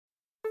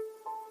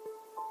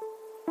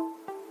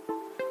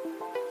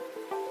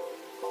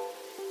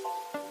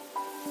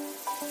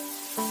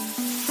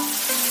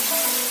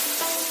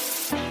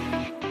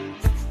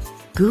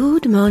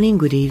Good morning,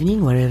 good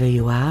evening, wherever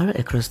you are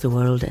across the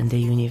world and the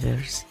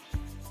universe.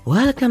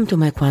 Welcome to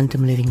my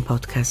Quantum Living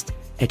podcast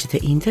at the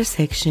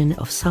intersection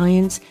of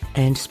science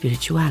and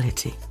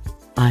spirituality.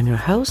 I'm your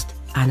host,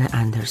 Anna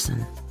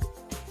Anderson.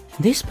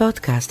 This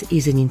podcast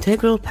is an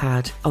integral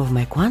part of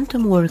my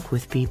quantum work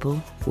with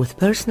people, with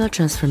personal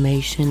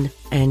transformation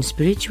and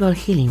spiritual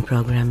healing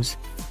programs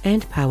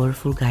and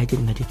powerful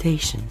guided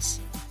meditations.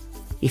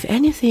 If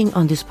anything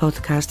on this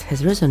podcast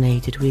has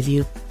resonated with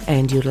you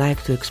and you'd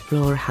like to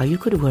explore how you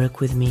could work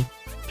with me,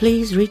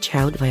 please reach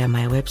out via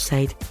my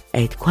website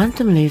at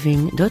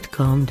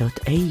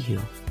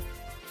quantumliving.com.au.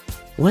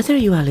 Whether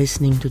you are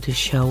listening to the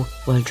show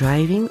while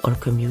driving or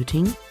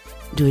commuting,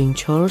 doing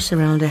chores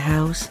around the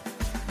house,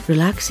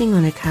 relaxing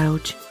on a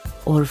couch,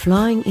 or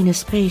flying in a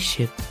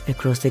spaceship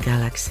across the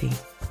galaxy,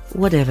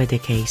 whatever the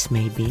case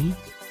may be,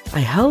 I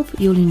hope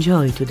you'll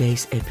enjoy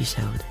today's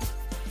episode.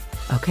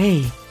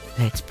 Okay,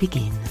 let's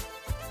begin.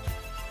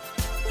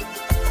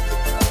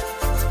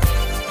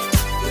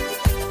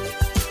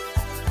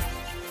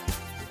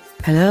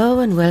 Hello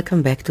and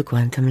welcome back to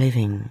Quantum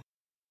Living.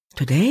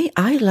 Today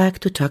I'd like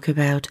to talk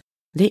about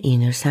the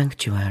inner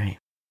sanctuary.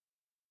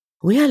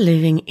 We are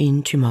living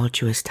in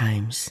tumultuous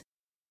times,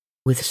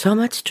 with so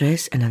much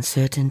stress and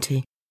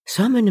uncertainty,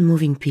 so many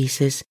moving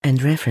pieces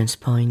and reference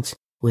points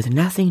with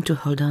nothing to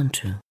hold on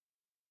to.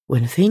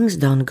 When things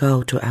don't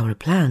go to our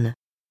plan,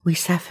 we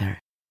suffer.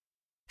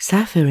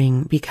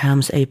 Suffering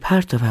becomes a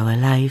part of our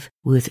life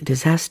with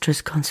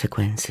disastrous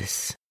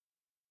consequences.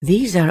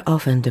 These are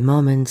often the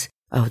moments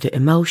of the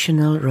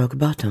emotional rock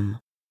bottom,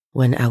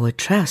 when our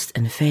trust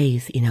and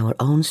faith in our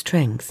own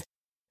strength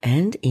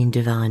and in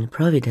divine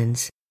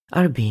providence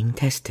are being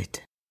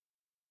tested.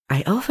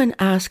 I often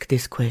ask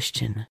this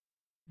question: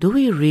 do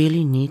we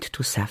really need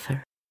to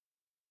suffer?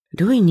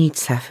 Do we need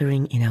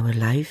suffering in our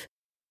life?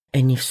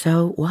 And if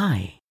so,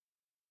 why?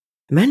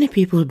 Many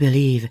people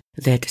believe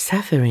that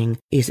suffering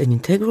is an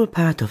integral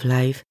part of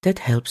life that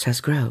helps us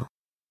grow.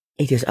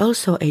 It is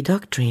also a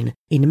doctrine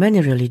in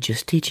many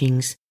religious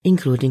teachings,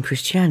 including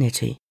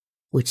Christianity,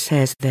 which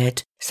says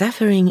that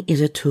suffering is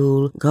a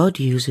tool God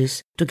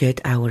uses to get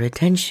our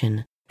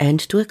attention and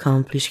to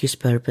accomplish His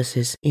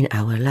purposes in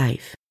our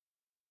life.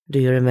 Do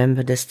you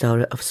remember the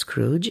story of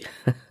Scrooge?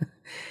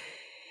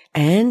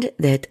 And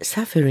that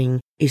suffering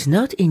is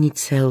not in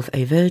itself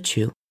a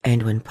virtue,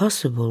 and when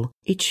possible,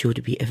 it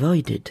should be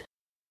avoided.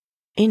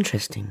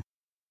 Interesting.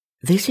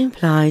 This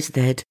implies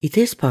that it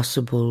is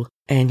possible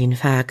and in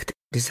fact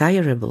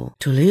desirable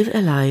to live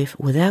a life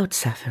without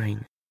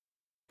suffering.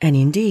 And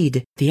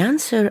indeed, the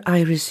answer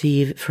I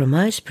receive from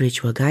my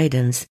spiritual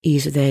guidance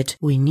is that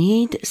we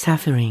need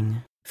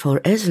suffering for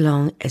as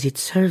long as it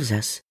serves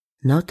us,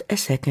 not a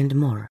second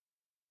more.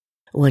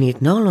 When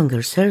it no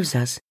longer serves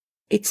us,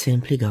 it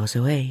simply goes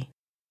away.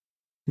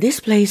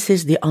 This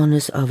places the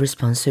onus of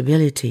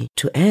responsibility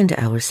to end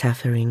our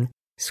suffering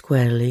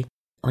squarely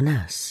on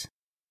us.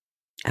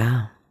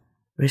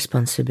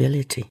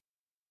 Responsibility.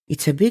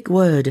 It's a big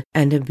word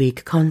and a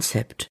big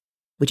concept,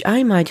 which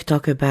I might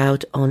talk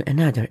about on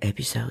another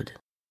episode.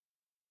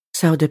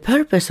 So the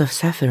purpose of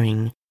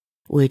suffering,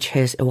 which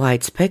has a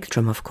wide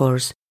spectrum of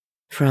course,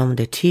 from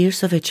the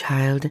tears of a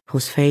child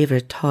whose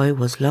favorite toy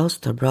was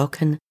lost or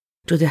broken,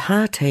 to the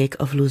heartache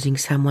of losing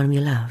someone we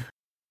love,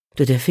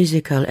 to the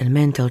physical and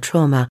mental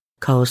trauma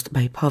caused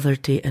by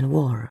poverty and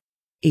war,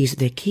 is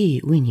the key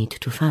we need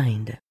to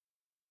find.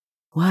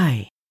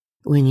 Why?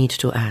 We need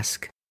to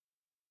ask,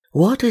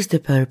 what is the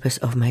purpose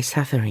of my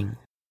suffering?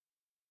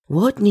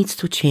 What needs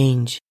to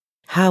change?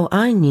 How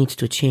I need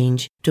to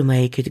change to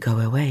make it go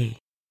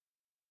away?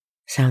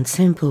 Sounds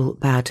simple,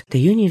 but the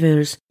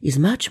universe is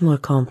much more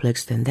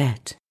complex than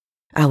that.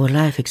 Our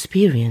life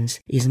experience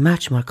is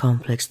much more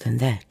complex than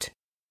that.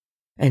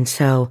 And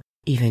so,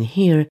 even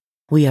here,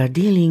 we are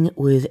dealing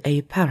with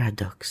a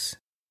paradox.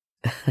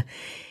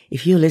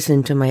 If you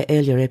listen to my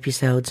earlier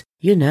episodes,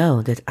 you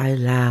know that I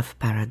love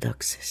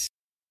paradoxes.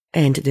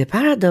 And the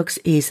paradox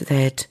is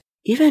that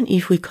even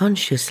if we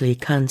consciously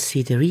can't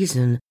see the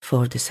reason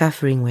for the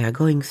suffering we are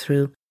going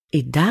through,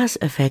 it does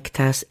affect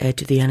us at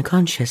the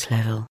unconscious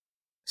level,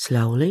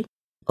 slowly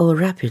or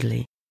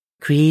rapidly,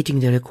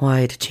 creating the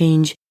required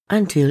change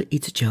until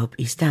its job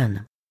is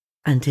done,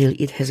 until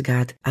it has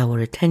got our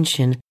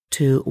attention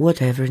to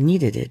whatever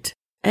needed it,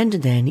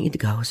 and then it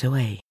goes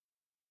away.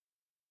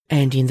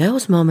 And in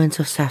those moments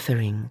of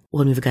suffering,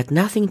 when we've got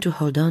nothing to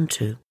hold on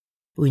to,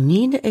 we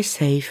need a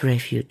safe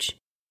refuge,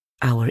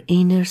 our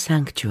inner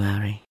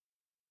sanctuary.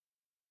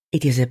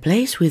 It is a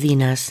place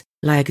within us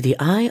like the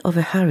eye of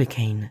a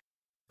hurricane,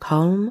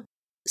 calm,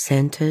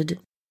 centered,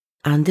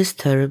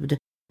 undisturbed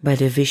by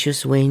the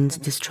vicious winds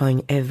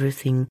destroying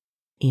everything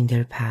in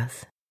their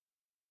path.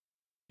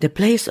 The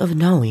place of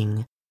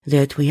knowing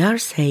that we are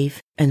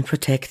safe and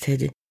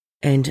protected,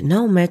 and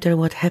no matter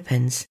what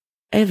happens,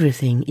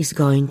 everything is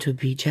going to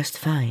be just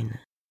fine.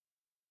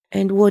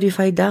 And what if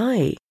I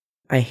die?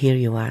 I hear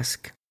you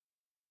ask.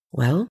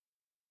 Well,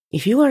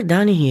 if you are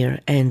done here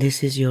and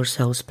this is your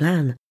soul's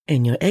plan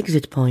and your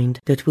exit point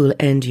that will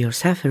end your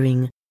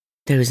suffering,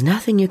 there is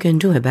nothing you can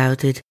do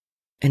about it.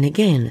 And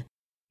again,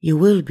 You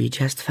will be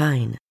just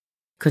fine,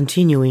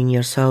 continuing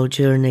your soul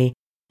journey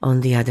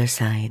on the other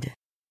side.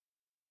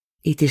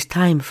 It is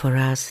time for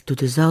us to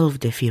dissolve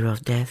the fear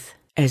of death,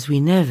 as we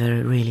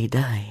never really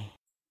die.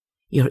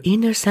 Your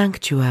inner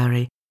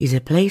sanctuary is a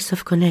place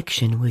of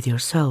connection with your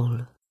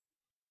soul,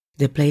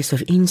 the place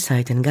of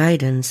insight and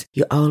guidance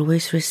you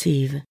always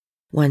receive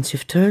once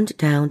you've turned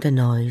down the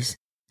noise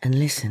and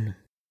listen.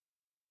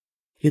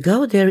 You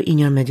go there in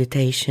your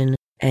meditation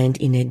and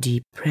in a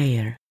deep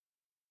prayer.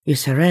 You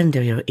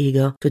surrender your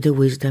ego to the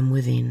wisdom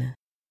within.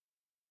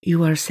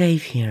 You are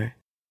safe here.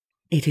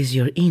 It is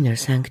your inner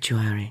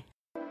sanctuary.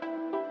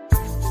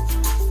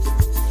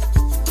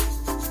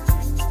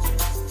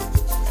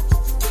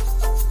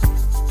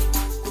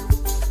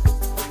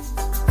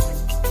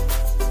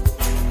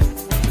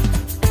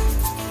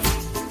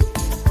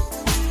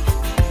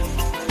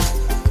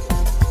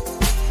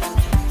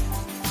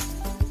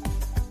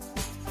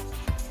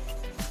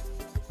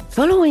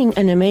 Following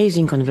an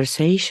amazing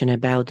conversation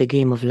about the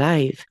game of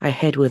life I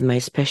had with my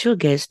special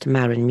guest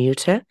Maren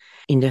Mutter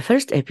in the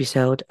first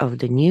episode of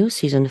the new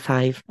season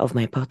 5 of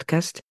my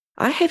podcast,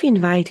 I have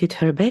invited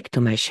her back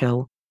to my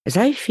show as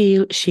I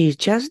feel she is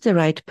just the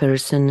right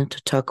person to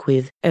talk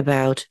with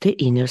about the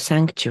inner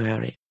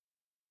sanctuary.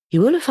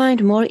 You will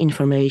find more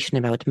information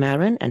about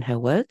Maren and her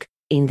work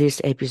in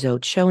this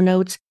episode show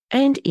notes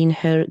and in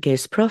her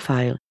guest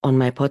profile on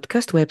my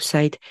podcast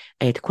website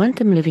at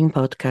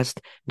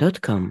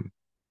quantumlivingpodcast.com.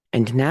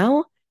 And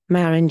now,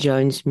 Maren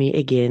joins me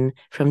again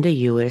from the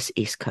US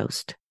East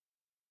Coast.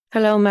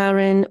 Hello,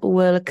 Maren.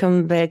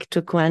 Welcome back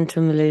to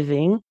Quantum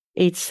Living.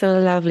 It's so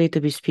lovely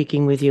to be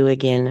speaking with you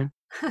again.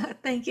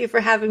 Thank you for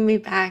having me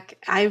back.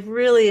 I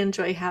really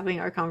enjoy having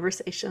our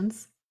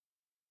conversations.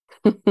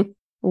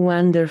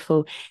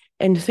 Wonderful.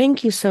 And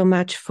thank you so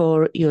much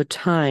for your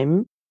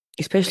time,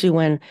 especially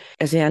when,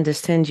 as I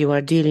understand, you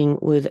are dealing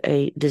with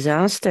a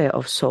disaster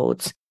of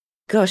sorts.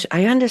 Gosh,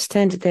 I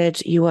understand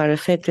that you are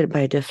affected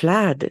by the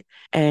flood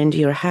and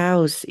your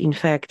house, in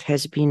fact,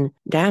 has been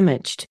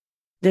damaged.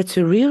 That's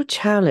a real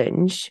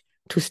challenge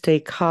to stay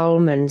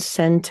calm and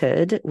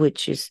centered,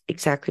 which is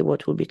exactly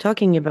what we'll be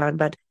talking about.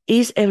 But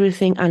is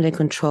everything under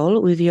control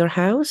with your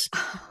house?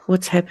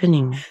 What's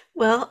happening?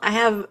 Well, I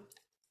have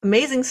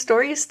amazing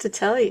stories to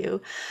tell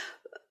you.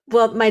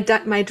 Well, my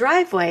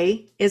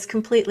driveway is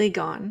completely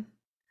gone.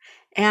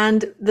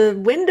 And the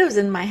windows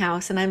in my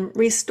house, and I'm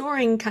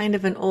restoring kind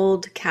of an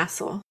old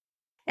castle.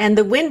 And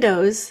the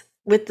windows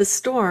with the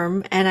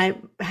storm, and I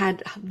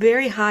had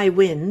very high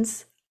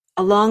winds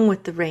along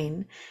with the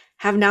rain,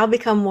 have now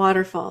become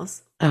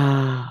waterfalls.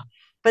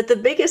 But the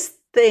biggest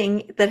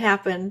thing that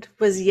happened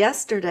was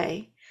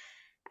yesterday,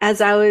 as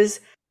I was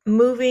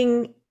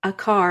moving a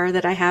car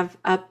that I have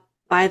up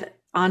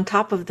on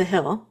top of the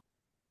hill,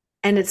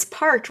 and it's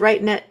parked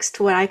right next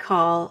to what I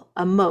call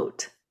a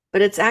moat.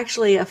 But it's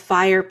actually a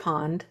fire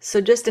pond. So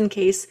just in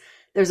case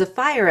there's a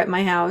fire at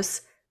my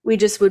house, we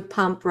just would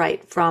pump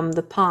right from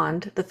the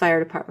pond. The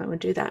fire department would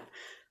do that.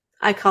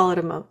 I call it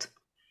a moat.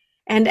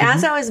 And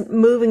as I was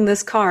moving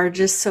this car,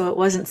 just so it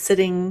wasn't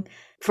sitting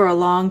for a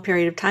long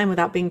period of time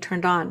without being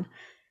turned on,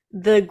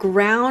 the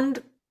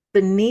ground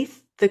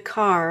beneath the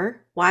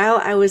car, while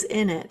I was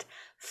in it,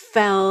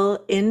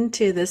 fell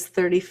into this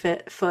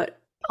 30-foot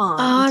pond.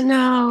 Oh,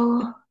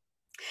 no.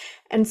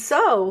 And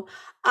so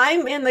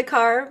I'm in the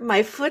car,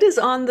 my foot is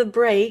on the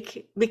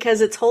brake because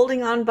it's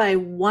holding on by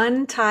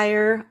one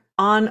tire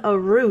on a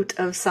root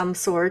of some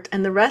sort,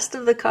 and the rest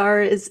of the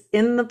car is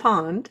in the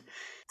pond.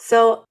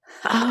 So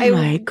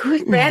I'm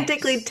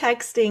frantically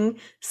texting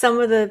some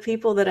of the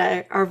people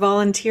that are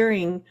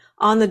volunteering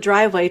on the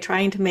driveway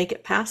trying to make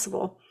it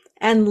passable.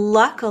 And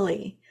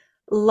luckily,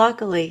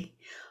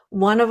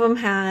 one of them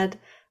had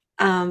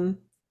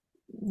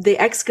the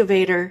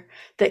excavator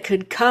that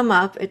could come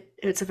up.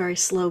 It's a very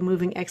slow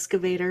moving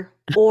excavator,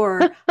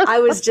 or I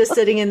was just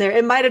sitting in there.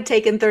 It might have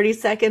taken 30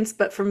 seconds,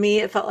 but for me,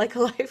 it felt like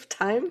a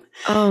lifetime.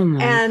 Oh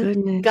my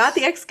goodness. Got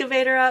the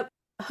excavator up,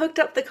 hooked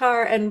up the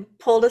car, and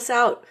pulled us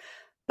out.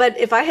 But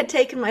if I had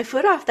taken my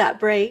foot off that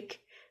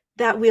brake,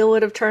 that wheel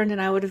would have turned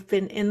and I would have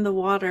been in the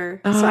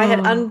water. So I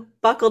had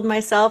unbuckled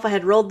myself. I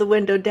had rolled the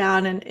window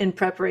down in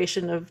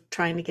preparation of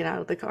trying to get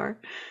out of the car.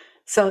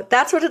 So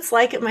that's what it's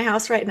like at my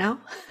house right now.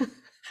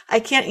 I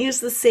can't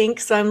use the sink,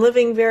 so I'm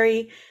living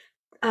very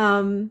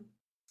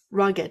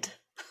rugged.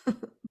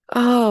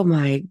 Oh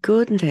my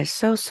goodness,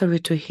 so sorry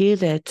to hear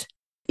that.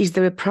 Is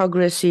there a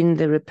progress in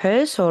the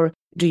repairs, or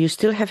do you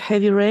still have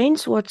heavy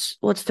rains? What's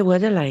the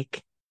weather like?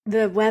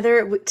 The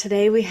weather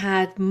today, we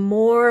had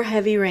more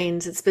heavy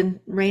rains. It's been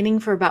raining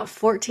for about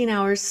 14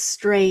 hours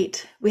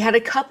straight. We had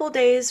a couple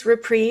days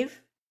reprieve.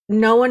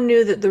 No one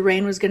knew that the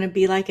rain was going to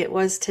be like it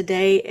was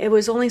today. It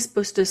was only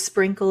supposed to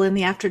sprinkle in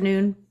the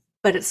afternoon,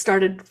 but it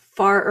started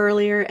far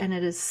earlier and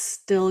it is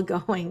still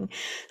going.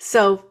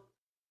 So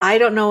I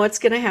don't know what's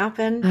going to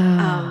happen.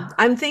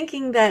 I'm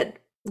thinking that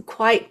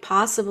quite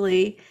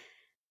possibly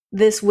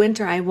this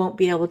winter I won't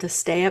be able to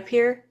stay up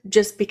here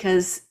just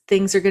because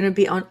things are going to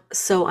be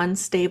so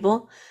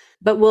unstable.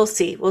 But we'll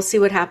see. We'll see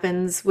what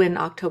happens when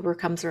October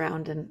comes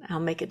around, and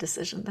I'll make a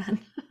decision then.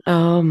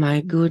 Oh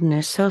my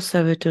goodness, so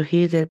sorry to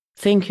hear that.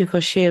 Thank you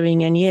for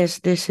sharing. And yes,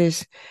 this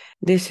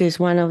is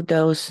one of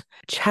those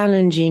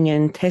challenging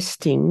and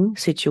testing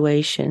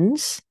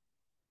situations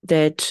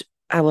that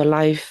our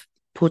life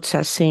puts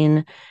us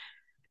in.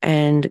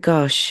 And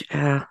gosh,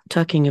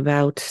 talking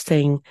about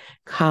staying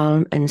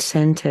calm and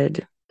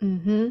centered.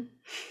 Mm-hmm.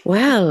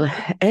 Well,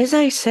 as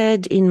I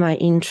said in my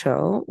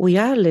intro, we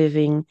are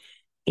living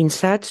in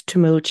such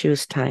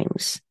tumultuous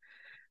times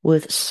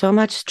with so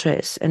much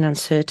stress and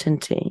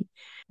uncertainty,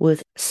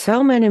 with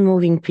so many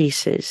moving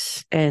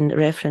pieces and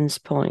reference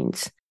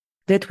points,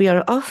 that we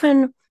are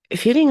often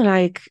feeling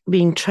like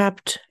being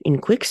trapped in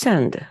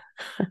quicksand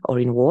or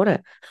in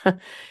water,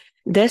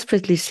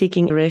 desperately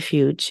seeking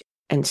refuge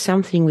and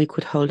something we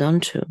could hold on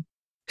to.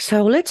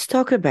 So let's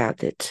talk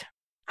about it.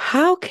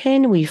 How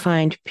can we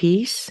find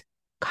peace,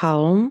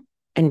 calm,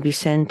 and be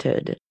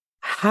centered?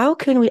 How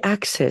can we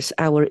access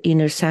our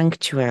inner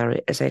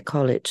sanctuary, as I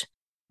call it,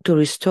 to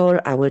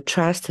restore our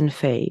trust and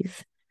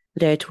faith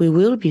that we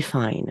will be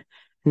fine,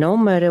 no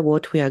matter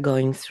what we are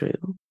going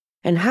through?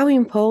 And how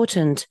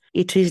important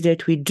it is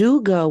that we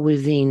do go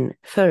within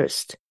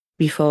first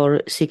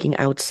before seeking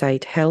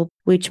outside help,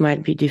 which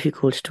might be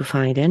difficult to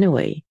find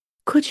anyway.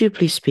 Could you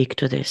please speak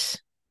to this?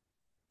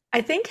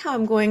 I think how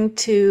I'm going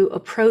to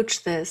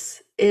approach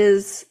this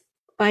is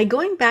by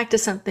going back to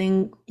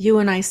something you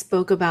and I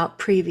spoke about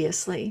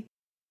previously.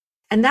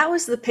 And that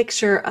was the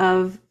picture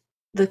of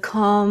the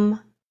calm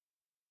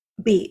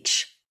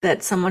beach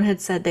that someone had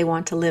said they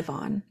want to live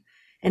on.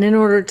 And in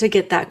order to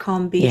get that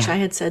calm beach, I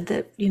had said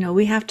that,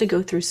 we have to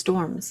go through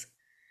storms.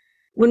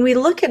 When we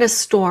look at a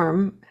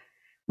storm,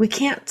 we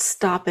can't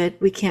stop it.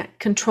 We can't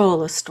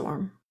control a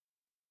storm.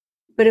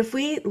 But if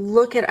we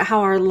look at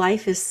how our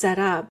life is set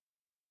up,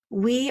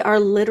 we are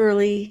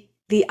literally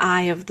the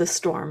eye of the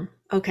storm.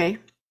 Okay,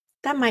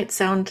 that might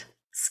sound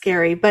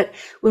scary, but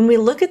when we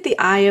look at the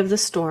eye of the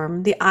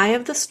storm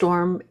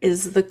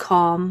is the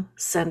calm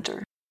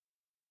center.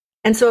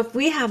 And so if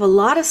we have a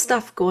lot of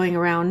stuff going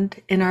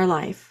around in our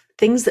life,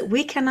 things that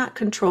we cannot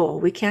control,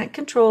 we can't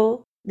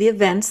control the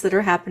events that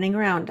are happening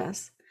around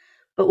us.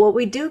 But what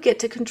we do get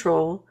to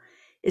control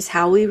is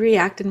how we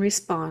react and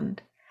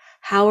respond.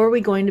 How are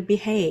we going to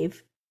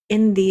behave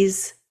in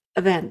these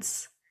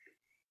events?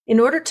 In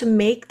order to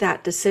make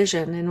that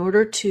decision, in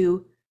order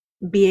to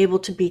be able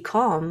to be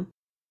calm,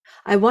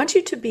 I want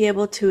you to be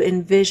able to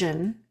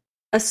envision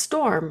a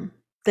storm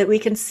that we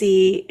can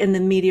see in the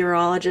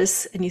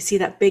meteorologists, and you see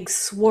that big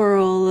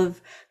swirl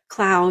of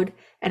cloud,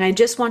 and I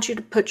just want you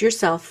to put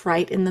yourself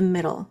right in the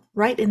middle,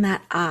 right in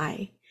that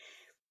eye.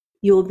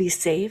 You will be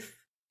safe.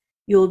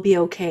 You will be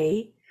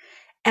okay.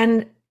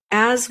 And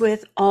as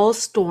with all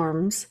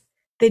storms,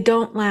 they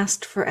don't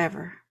last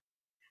forever.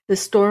 The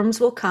storms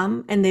will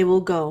come and they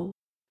will go.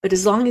 But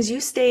as long as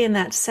you stay in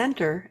that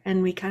center,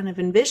 and we kind of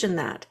envision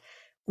that,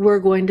 we're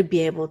going to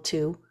be able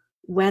to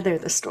weather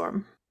the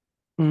storm.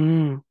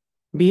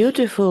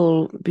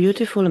 Beautiful,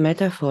 beautiful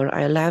metaphor.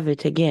 I love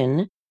it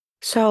again.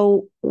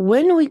 So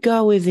when we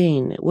go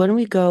within, when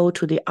we go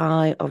to the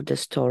eye of the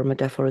storm,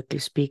 metaphorically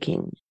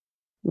speaking,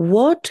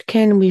 what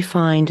can we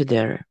find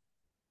there?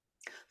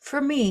 For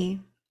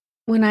me,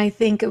 when I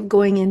think of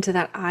going into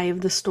that eye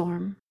of the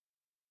storm,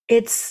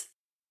 it's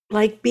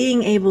like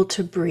being able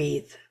to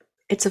breathe.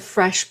 It's a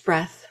fresh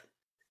breath.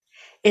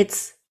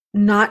 It's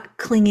not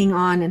clinging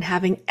on and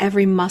having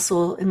every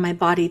muscle in my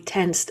body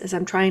tensed as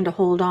I'm trying to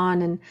hold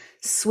on and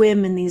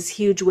swim in these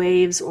huge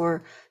waves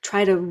or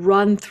try to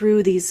run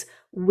through these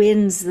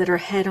winds that are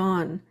head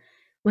on.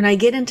 When I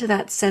get into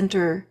that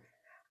center,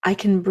 I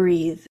can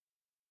breathe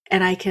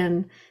and I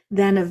can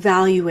then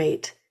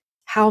evaluate,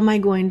 how am I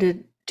going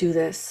to do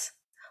this?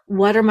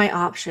 What are my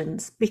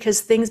options? Because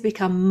things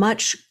become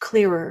much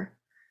clearer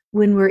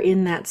when we're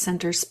in that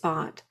center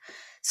spot.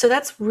 So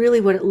that's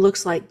really what it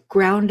looks like,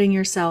 grounding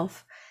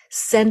yourself,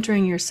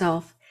 centering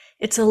yourself.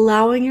 It's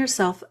allowing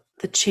yourself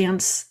the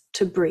chance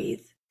to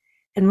breathe.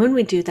 And when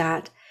we do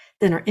that,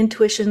 then our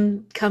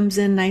intuition comes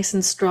in nice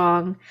and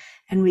strong,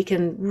 and we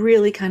can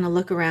really kind of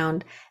look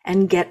around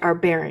and get our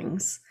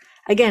bearings.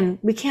 Again,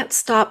 we can't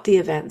stop the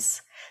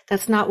events.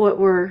 That's not what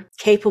we're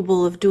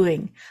capable of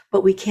doing,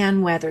 but we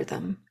can weather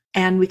them.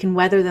 And we can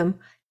weather them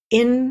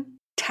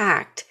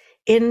intact,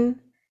 in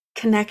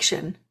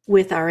connection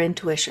with our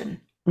intuition.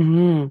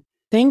 Mm-hmm.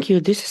 Thank you.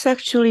 This is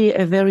actually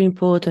a very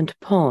important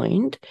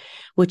point,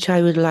 which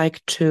I would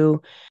like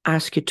to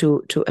ask you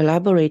to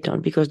elaborate on,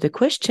 because the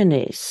question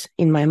is,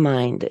 in my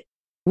mind,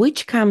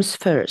 which comes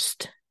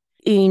first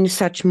in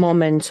such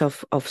moments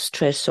of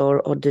stress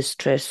or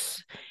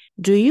distress?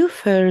 Do you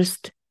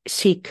first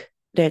seek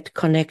that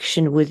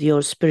connection with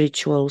your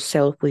spiritual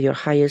self, with your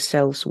higher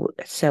self,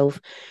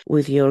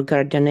 with your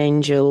guardian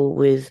angel,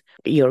 with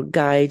your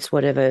guides,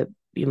 whatever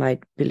you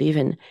might believe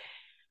in,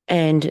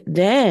 and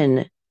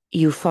then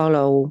you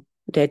follow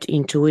that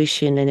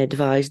intuition and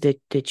advice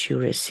that you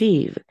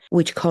receive,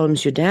 which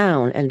calms you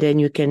down, and then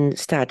you can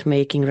start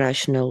making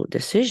rational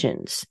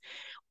decisions?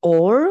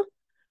 Or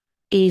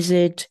is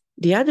it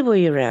the other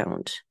way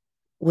around?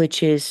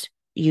 which is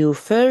you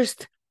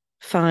first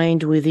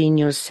find within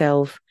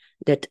yourself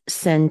that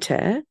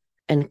center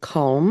and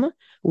calm,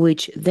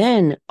 which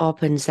then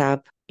opens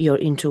up your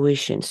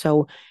intuition.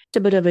 So it's a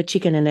bit of a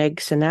chicken and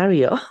egg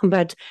scenario,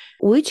 but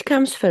which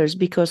comes first?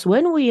 Because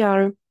when we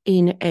are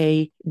in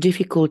a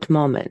difficult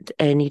moment,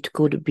 and it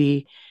could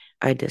be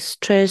either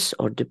stress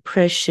or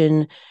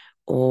depression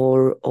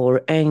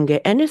or anger,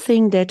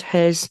 anything that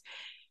has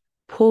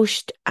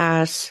pushed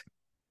us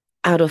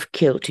out of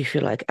kilt, if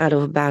you like, out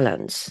of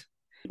balance,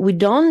 we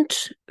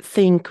don't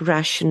think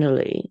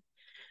rationally.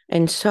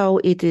 And so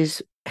it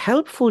is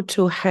helpful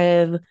to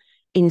have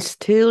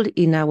instilled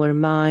in our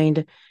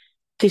mind,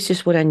 this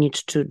is what I need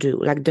to do,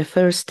 like the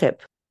first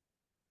step.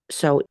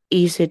 So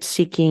is it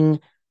seeking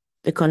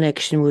the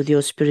connection with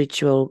your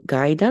spiritual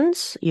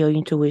guidance, your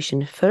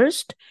intuition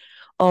first,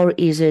 or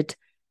is it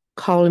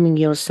calming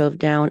yourself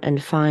down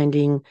and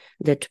finding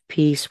that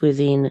peace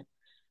within,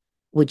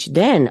 which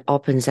then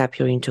opens up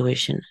your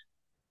intuition?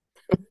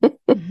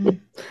 Mm-hmm.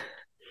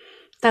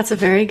 That's a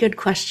very good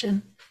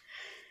question.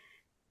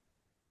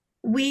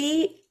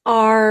 We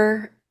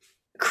are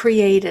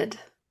created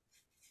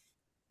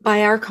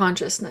by our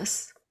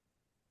consciousness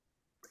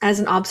as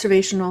an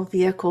observational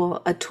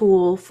vehicle, a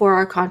tool for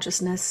our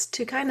consciousness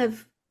to kind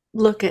of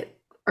look at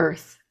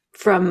Earth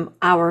from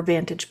our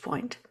vantage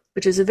point,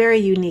 which is a very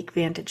unique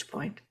vantage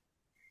point.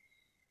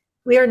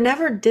 We are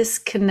never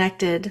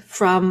disconnected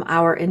from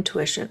our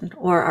intuition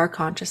or our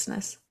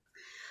consciousness.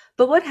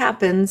 But what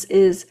happens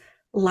is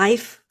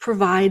life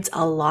provides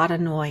a lot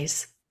of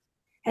noise.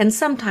 And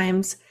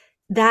sometimes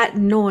that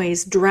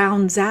noise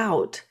drowns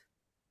out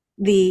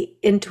the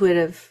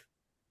intuitive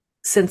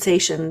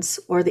sensations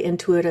or the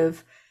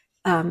intuitive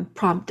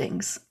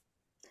promptings.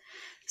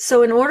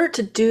 So in order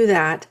to do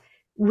that,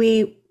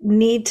 we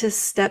need to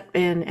step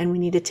in and we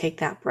need to take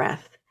that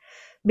breath.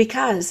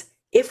 Because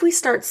if we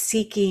start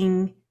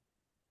seeking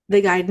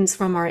the guidance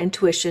from our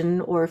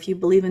intuition, or if you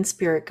believe in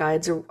spirit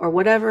guides or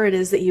whatever it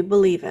is that you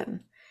believe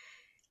in,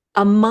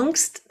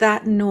 amongst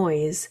that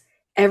noise,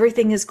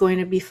 everything is going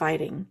to be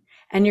fighting.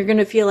 And you're going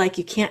to feel like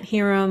you can't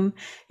hear them.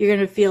 You're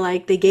going to feel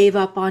like they gave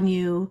up on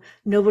you.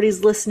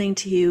 Nobody's listening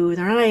to you.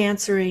 They're not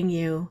answering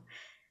you.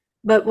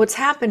 But what's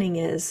happening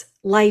is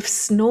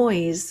life's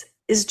noise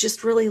is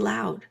just really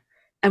loud.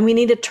 And we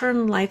need to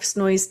turn life's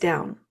noise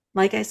down.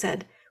 Like I said,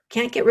 we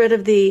can't get rid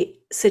of the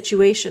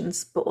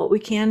situations, but what we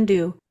can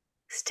do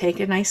is take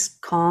a nice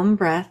calm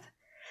breath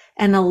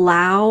and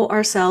allow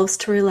ourselves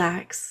to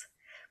relax.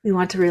 We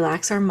want to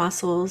relax our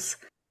muscles,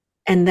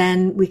 and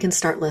then we can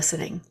start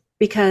listening,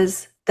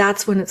 because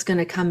that's when it's going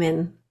to come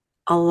in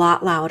a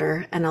lot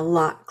louder and a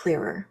lot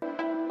clearer.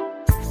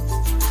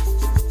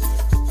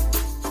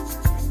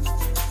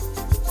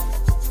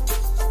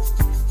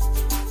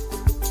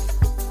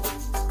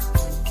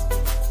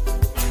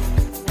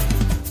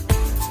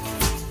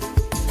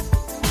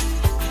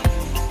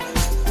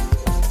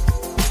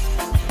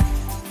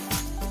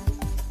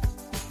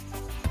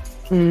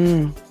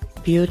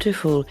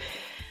 Beautiful.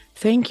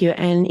 Thank you.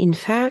 And in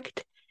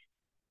fact,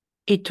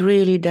 it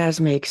really does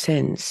make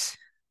sense.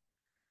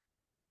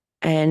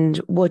 And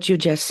what you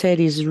just said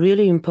is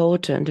really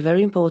important, a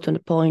very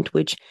important point,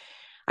 which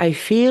I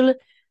feel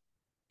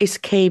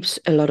escapes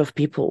a lot of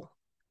people.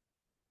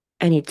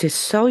 And it is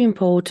so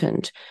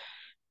important,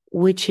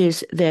 which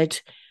is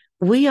that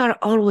we are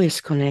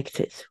always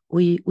connected.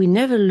 We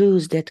never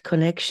lose that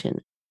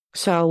connection.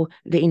 So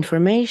the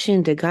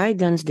information, the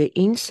guidance, the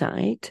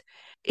insight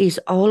is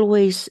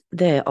always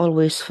there,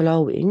 always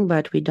flowing,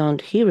 but we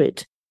don't hear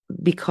it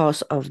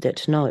because of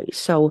that noise.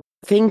 So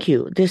thank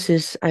you.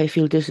 I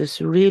feel this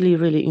is really,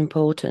 really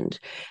important.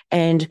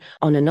 And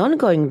on an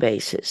ongoing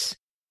basis,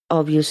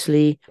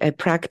 obviously, a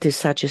practice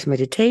such as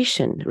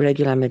meditation,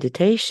 regular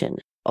meditation,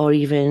 or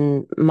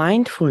even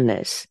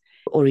mindfulness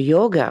or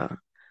yoga,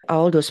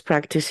 all those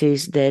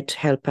practices that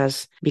help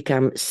us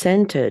become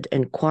centered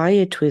and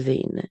quiet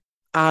within,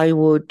 I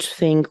would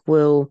think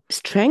will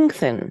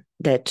strengthen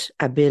that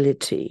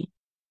ability.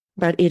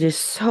 But it is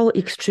so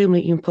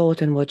extremely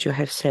important what you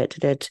have said,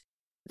 that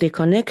the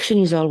connection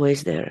is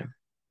always there.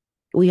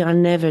 We are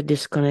never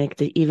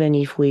disconnected, even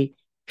if we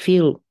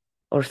feel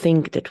or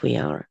think that we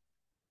are.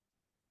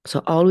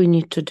 So all we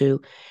need to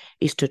do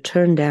is to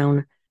turn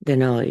down the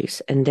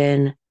noise, and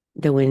then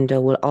the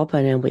window will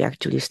open and we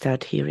actually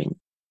start hearing.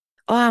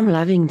 Oh, I'm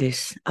loving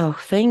this. Oh,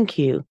 thank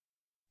you.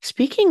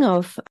 Speaking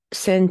of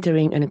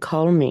centering and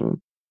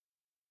calming,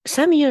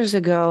 some years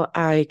ago,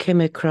 I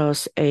came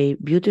across a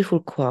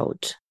beautiful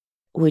quote,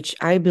 which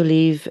I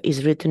believe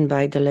is written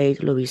by the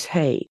late Louise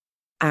Hay.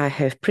 I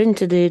have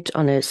printed it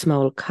on a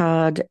small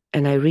card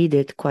and I read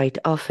it quite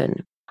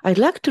often. I'd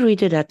like to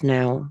read it out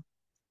now.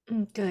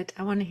 Good.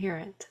 I want to hear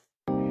it.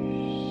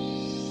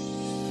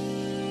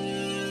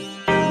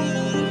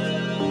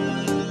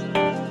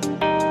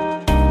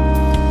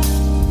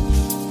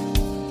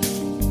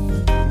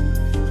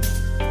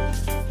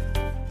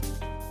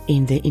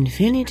 In the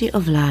infinity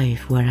of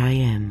life where I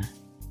am,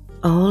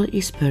 all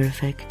is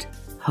perfect,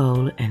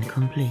 whole and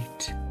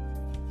complete.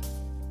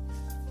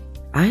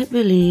 I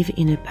believe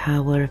in a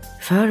power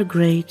far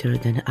greater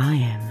than I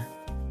am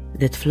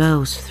that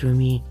flows through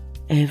me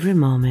every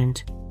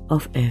moment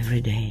of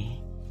every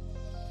day.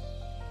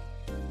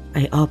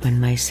 I open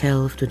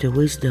myself to the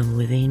wisdom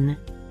within,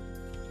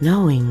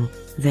 knowing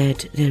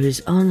that there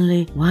is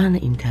only one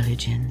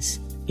intelligence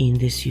in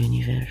this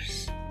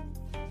universe.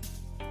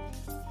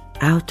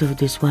 Out of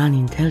this one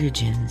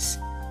intelligence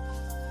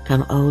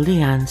come all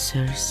the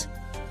answers,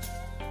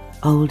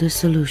 all the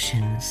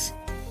solutions,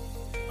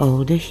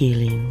 all the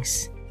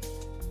healings,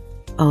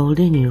 all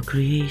the new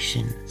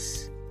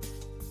creations.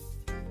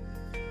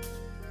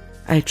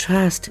 I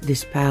trust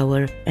this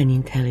power and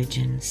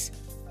intelligence,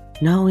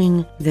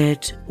 knowing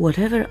that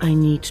whatever I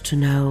need to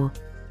know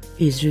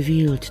is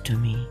revealed to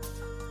me,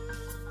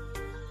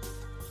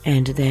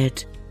 and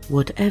that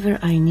whatever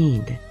I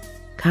need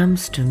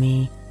comes to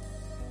me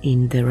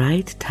in the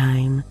right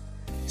time,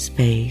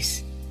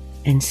 space,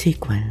 and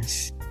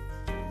sequence.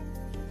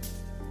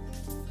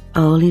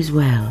 All is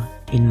well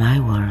in my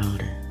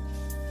world.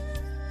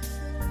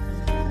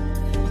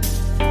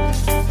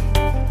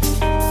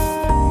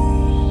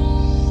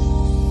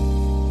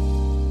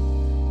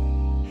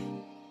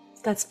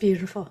 That's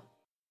beautiful.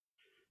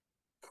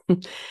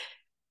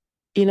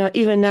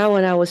 Even now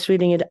when I was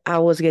reading it, I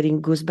was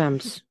getting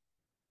goosebumps.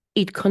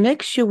 It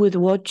connects you with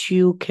what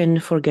you can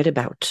forget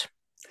about.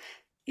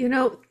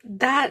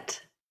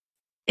 That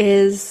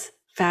is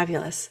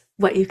fabulous,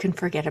 what you can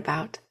forget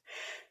about.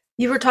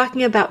 You were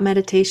talking about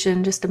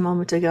meditation just a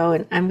moment ago,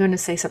 and I'm going to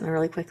say something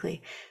really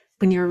quickly.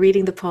 When you're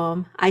reading the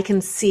poem, I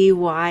can see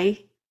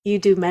why you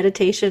do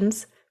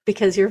meditations,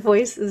 because your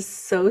voice is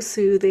so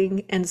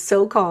soothing and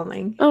so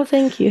calming. Oh,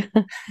 thank you.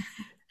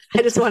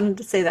 I just wanted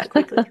to say that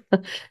quickly.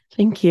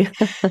 Thank you.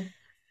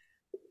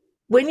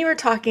 When you were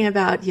talking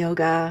about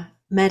yoga,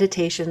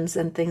 meditations,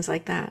 and things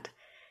like that,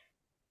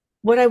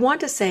 what I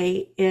want to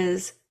say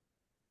is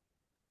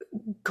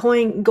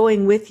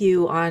going with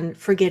you on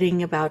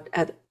forgetting about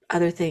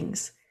other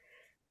things.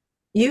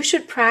 You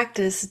should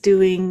practice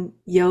doing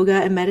yoga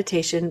and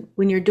meditation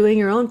when you're doing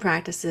your own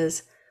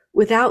practices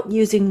without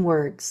using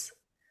words,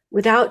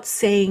 without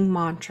saying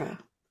mantra.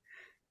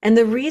 And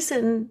the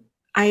reason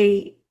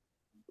I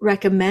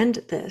recommend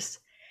this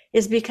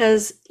is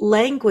because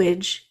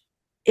language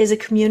is a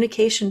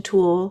communication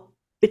tool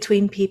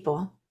between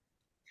people.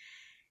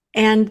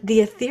 And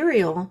the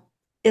ethereal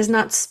is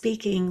not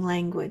speaking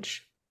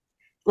language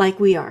like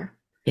we are.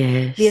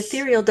 Yes. The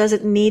ethereal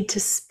doesn't need to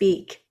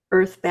speak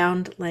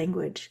earthbound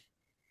language.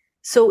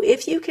 So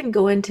if you can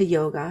go into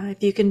yoga,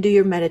 if you can do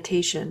your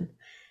meditation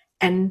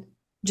and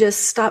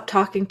just stop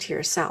talking to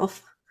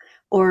yourself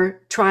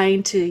or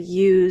trying to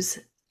use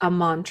a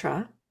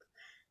mantra,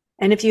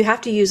 and if you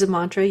have to use a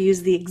mantra,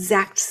 use the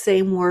exact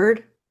same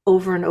word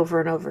over and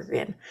over and over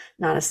again,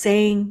 not a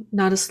saying,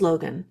 not a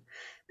slogan,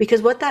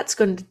 because what that's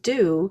going to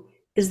do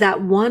is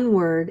that one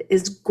word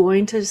is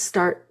going to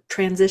start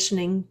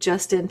transitioning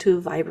just into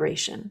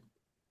vibration.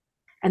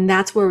 And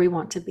that's where we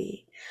want to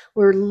be.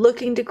 We're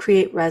looking to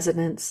create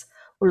resonance.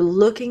 We're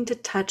looking to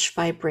touch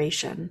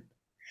vibration.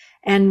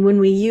 And when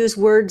we use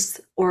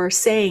words or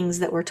sayings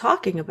that we're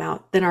talking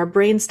about, then our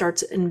brain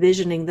starts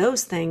envisioning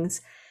those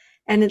things,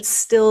 and it's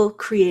still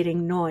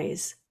creating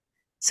noise.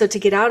 So to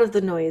get out of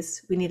the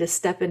noise, we need to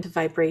step into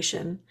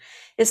vibration.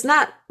 It's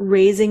not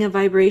raising a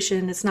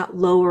vibration. It's not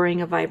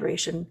lowering a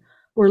vibration.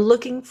 We're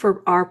looking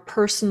for our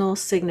personal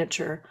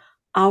signature,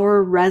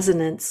 our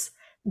resonance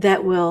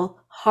that will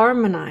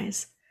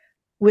harmonize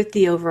with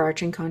the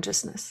overarching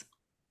consciousness.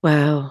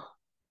 Wow.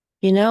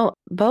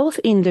 Both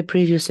in the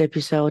previous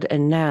episode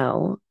and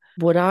now,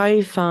 what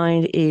I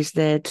find is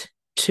that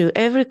to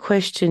every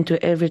question,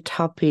 to every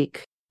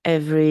topic,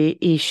 every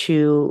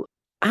issue,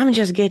 I'm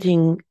just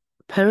getting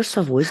pearls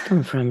of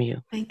wisdom from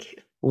you. Thank you.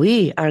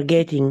 We are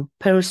getting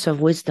pearls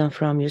of wisdom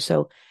from you.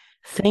 So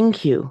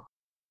thank you.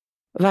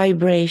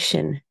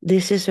 Vibration.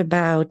 This is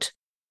about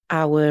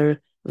our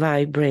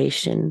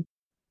vibration,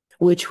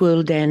 which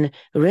will then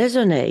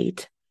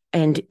resonate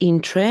and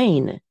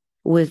entrain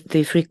with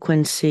the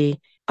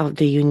frequency of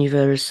the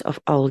universe, of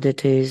all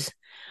that is,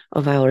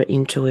 of our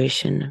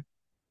intuition.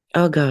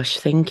 Oh gosh,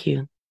 thank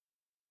you.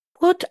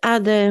 What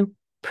other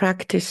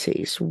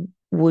practices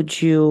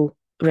would you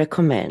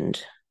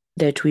recommend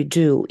that we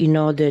do in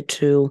order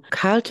to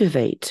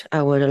cultivate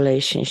our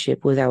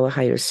relationship with our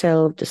higher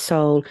self, the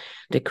soul,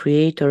 the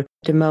creator,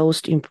 the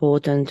most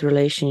important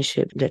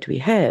relationship that we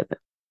have?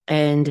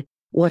 And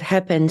what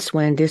happens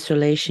when this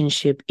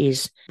relationship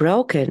is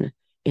broken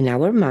in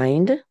our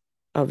mind,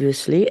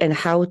 obviously, and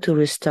how to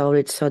restore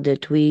it so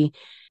that we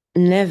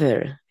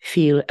never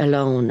feel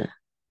alone.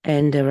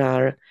 And there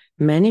are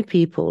many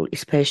people,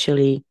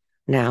 especially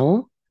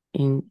now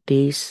in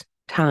these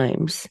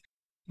times,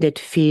 that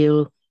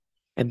feel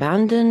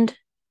abandoned,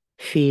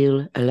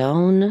 feel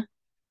alone,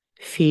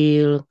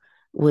 feel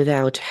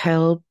without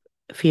help,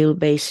 feel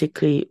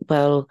basically,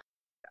 well,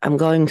 I'm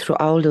going through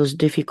all those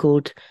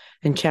difficult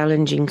and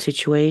challenging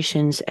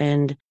situations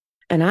and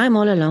I'm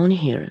all alone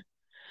here.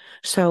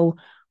 So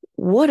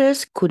what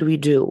else could we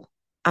do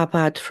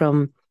apart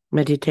from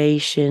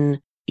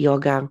meditation,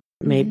 yoga,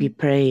 maybe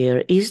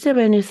prayer. Is there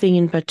anything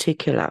in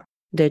particular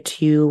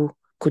that you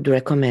could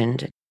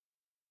recommend?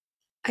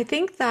 I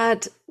think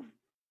that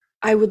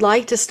I would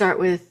like to start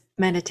with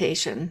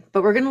meditation,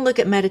 but we're going to look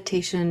at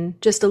meditation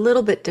just a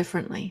little bit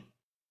differently.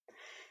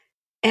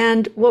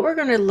 And what we're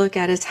going to look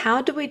at is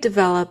how do we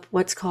develop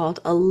what's called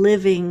a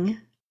living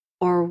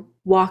or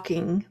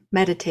walking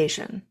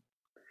meditation,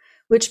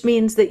 which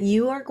means that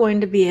you are going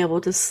to be able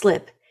to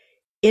slip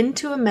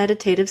into a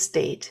meditative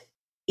state,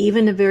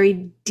 even a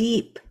very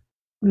deep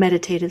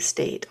meditative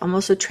state,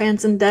 almost a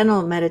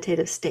transcendental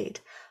meditative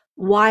state,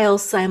 while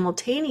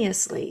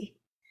simultaneously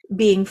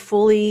being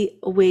fully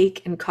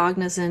awake and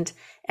cognizant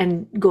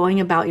and going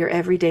about your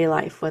everyday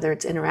life, whether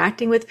it's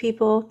interacting with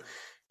people,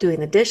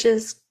 doing the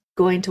dishes,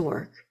 going to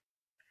work.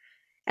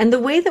 And the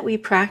way that we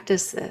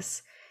practice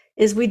this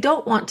is we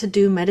don't want to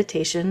do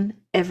meditation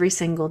every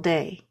single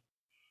day.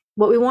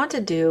 What we want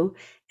to do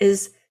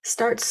is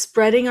start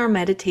spreading our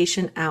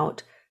meditation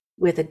out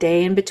with a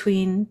day in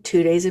between,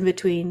 2 days in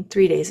between,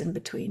 3 days in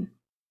between.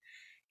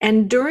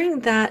 And during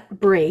that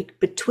break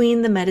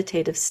between the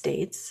meditative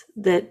states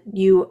that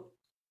you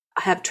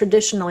have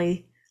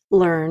traditionally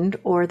learned,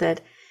 or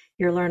that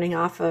you're learning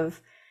off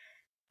of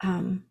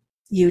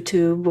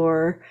YouTube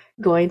or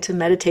going to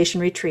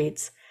meditation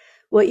retreats,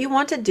 what you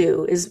want to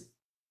do is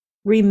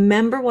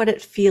remember what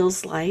it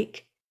feels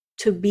like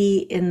to be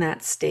in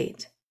that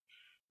state.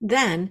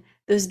 Then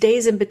those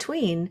days in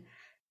between,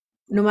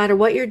 no matter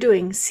what you're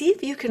doing, see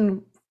if you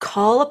can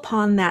call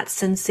upon that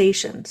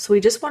sensation. So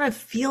we just want to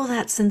feel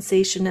that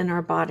sensation in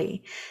our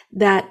body,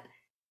 that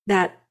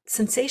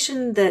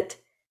sensation that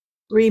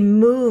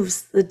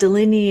removes the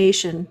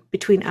delineation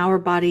between our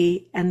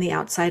body and the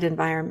outside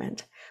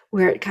environment,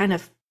 where it kind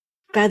of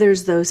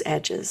feathers those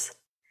edges.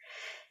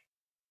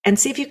 And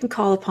see if you can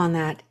call upon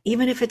that,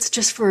 even if it's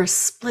just for a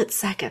split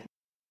second,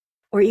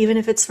 or even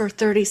if it's for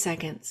 30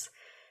 seconds,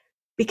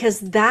 because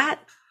that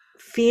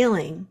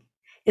feeling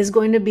is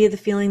going to be the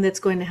feeling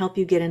that's going to help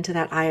you get into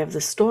that eye of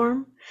the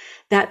storm.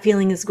 That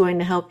feeling is going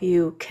to help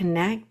you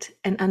connect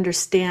and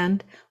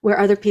understand where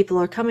other people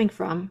are coming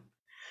from.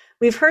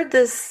 We've heard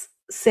this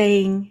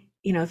saying,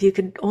 if you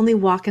could only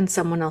walk in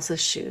someone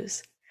else's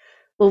shoes.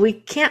 Well, we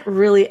can't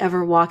really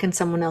ever walk in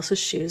someone else's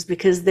shoes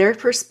because their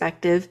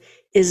perspective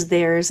is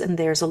theirs and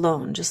theirs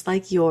alone, just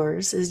like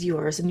yours is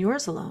yours and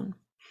yours alone.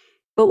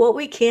 But what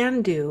we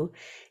can do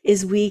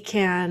is we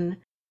can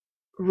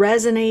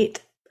resonate,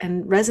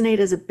 and resonate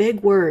is a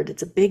big word.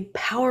 It's a big,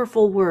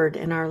 powerful word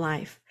in our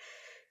life.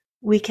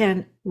 We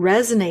can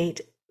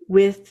resonate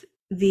with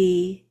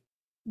the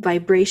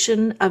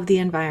vibration of the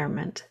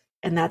environment.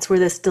 And that's where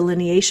this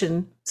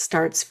delineation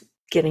starts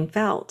getting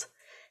felt.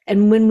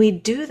 And when we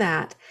do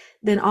that,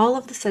 then all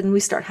of a sudden we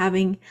start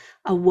having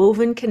a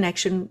woven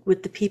connection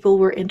with the people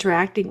we're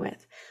interacting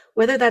with,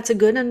 whether that's a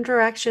good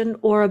interaction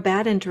or a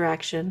bad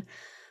interaction,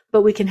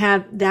 but we can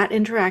have that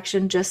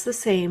interaction just the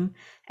same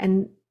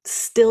and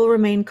still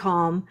remain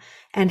calm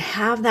and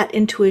have that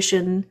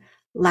intuition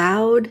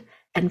loud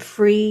and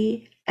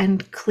free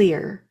and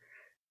clear,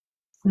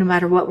 no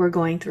matter what we're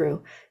going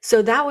through.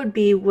 So that would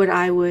be what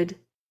I would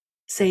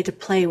say to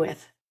play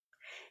with,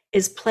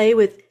 is play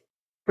with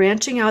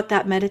branching out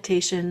that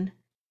meditation.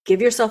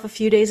 Give yourself a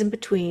few days in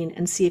between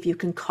and see if you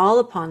can call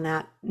upon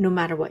that no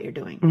matter what you're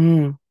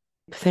doing.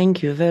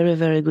 Thank you. Very,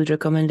 very good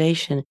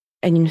recommendation.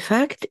 And in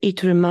fact,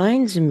 it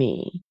reminds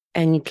me,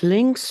 and it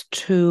links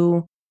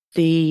to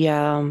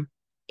the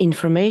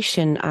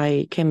information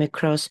I came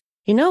across.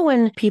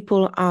 When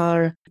people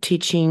are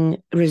teaching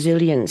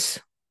resilience,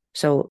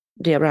 so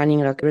they're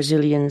running like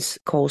resilience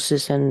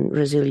courses and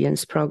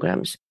resilience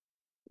programs,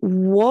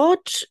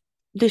 what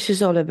this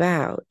is all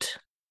about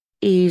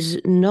is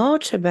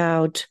not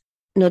about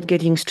not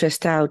getting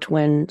stressed out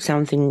when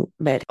something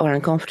bad or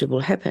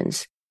uncomfortable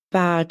happens,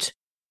 but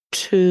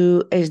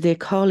to, as they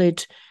call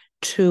it,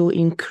 to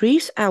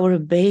increase our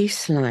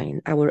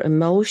baseline, our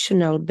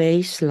emotional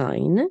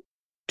baseline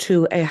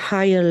to a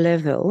higher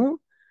level,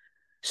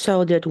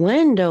 so that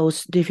when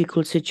those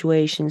difficult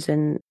situations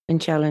and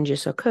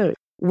challenges occur,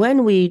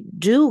 when we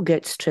do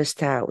get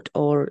stressed out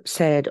or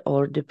sad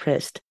or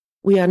depressed,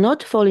 we are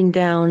not falling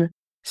down,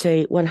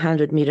 say,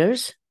 100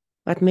 meters,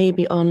 but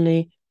maybe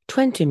only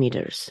 20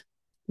 meters,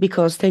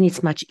 because then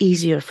it's much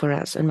easier for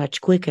us and much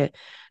quicker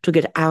to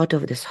get out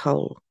of this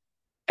hole.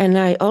 And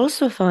I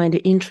also find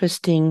it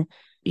interesting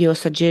your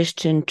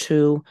suggestion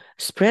to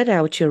spread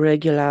out your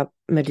regular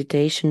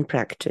meditation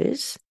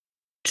practice,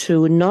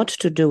 to not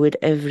to do it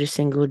every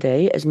single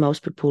day, as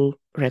most people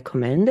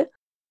recommend,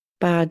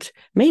 but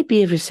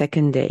maybe every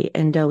second day.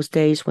 And those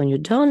days when you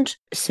don't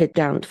sit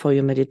down for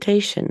your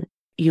meditation,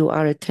 you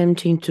are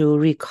attempting to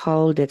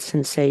recall that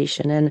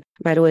sensation. And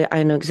by the way,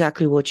 I know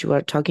exactly what you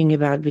are talking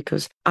about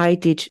because I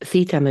teach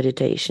theta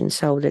meditation.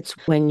 So that's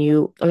when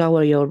you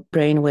lower your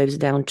brain waves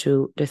down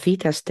to the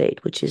theta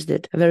state, which is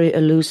that very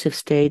elusive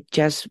state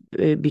just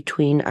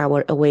between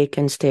our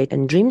awakened state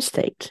and dream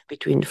state,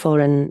 between 4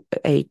 and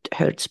 8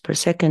 hertz per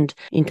second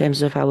in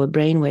terms of our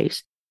brain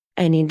waves.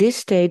 And in this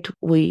state,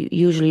 we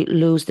usually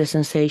lose the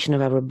sensation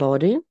of our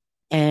body.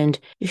 and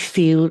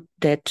feel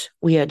that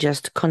we are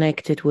just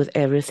connected with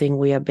everything.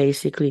 We are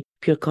basically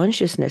pure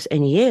consciousness.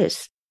 And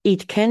yes,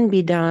 it can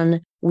be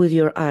done with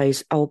your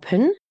eyes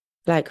open,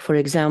 like, for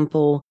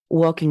example,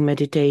 walking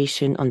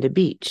meditation on the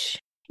beach.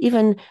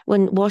 Even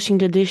when washing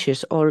the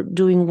dishes or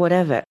doing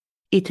whatever,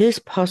 it is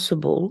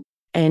possible.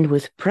 And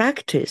with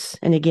practice,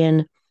 and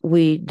again,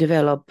 we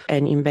develop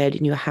and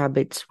embed new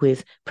habits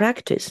with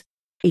practice,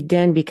 it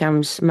then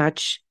becomes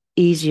much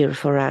easier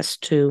for us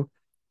to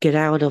get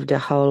out of the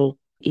hole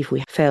if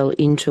we fell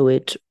into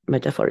it,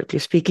 metaphorically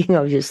speaking,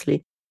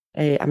 obviously.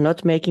 I'm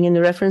not making any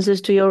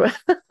references to your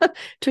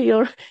to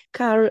your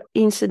car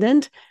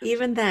incident.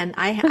 Even then,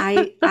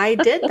 I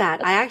did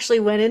that. I actually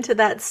went into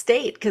that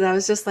state because I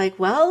was just like,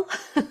 well,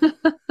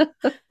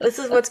 this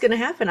is what's going to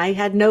happen. I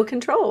had no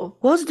control.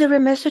 Was there a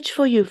message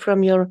for you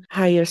from your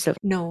higher self?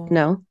 No.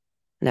 No?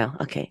 No.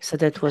 Okay. So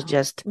that was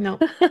just... No.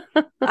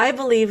 I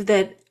believe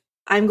that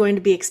I'm going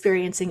to be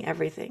experiencing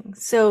everything.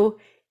 So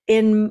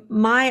in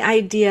my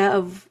idea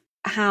of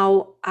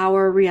how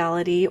our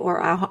reality or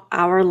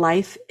our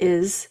life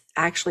is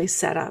actually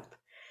set up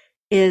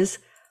is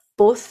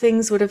both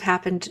things would have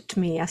happened to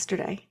me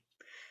yesterday,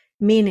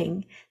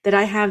 meaning that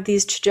I have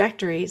these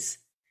trajectories,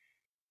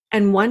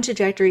 and one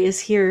trajectory is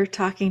here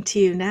talking to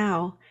you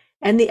now,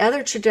 and the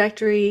other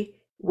trajectory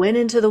went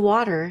into the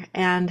water,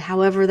 and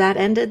however that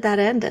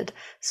ended.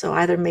 So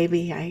either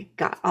maybe I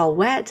got all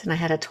wet and I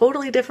had a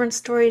totally different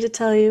story to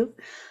tell you,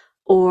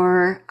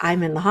 or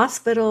I'm in the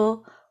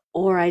hospital,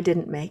 or I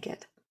didn't make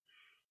it.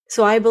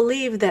 So I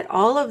believe that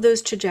all of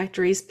those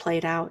trajectories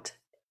played out.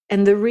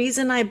 And the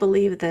reason I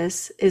believe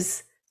this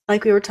is,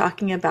 like we were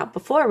talking about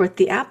before with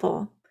the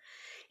apple,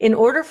 in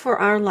order for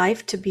our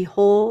life to be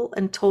whole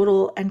and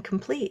total and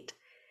complete,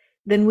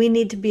 then we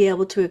need to be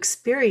able to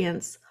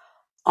experience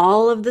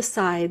all of the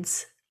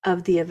sides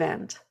of the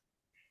event,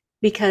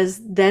 because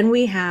then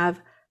we have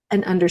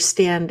an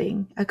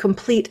understanding, a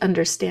complete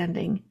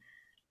understanding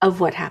of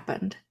what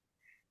happened.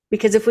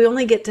 Because if we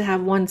only get to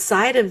have one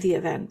side of the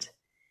event,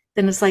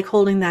 then it's like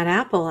holding that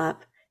apple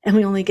up and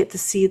we only get to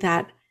see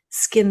that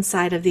skin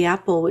side of the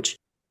apple, which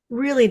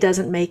really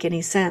doesn't make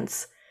any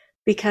sense,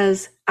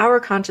 because our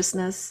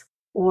consciousness,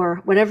 or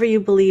whatever you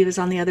believe is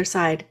on the other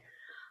side,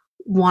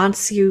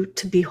 wants you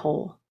to be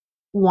whole,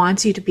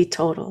 wants you to be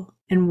total,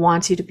 and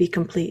wants you to be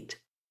complete,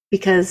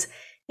 because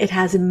it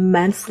has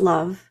immense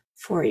love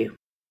for you.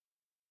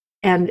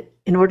 And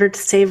in order to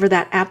savor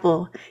that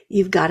apple,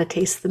 you've got to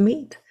taste the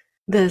meat,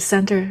 the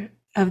center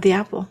of the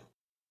apple.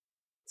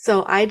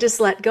 So I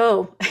just let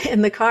go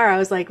in the car. I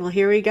was like, well,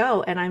 here we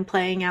go. And I'm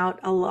playing out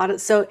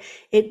so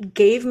it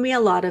gave me a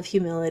lot of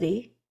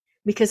humility,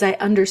 because I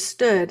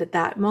understood at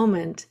that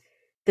moment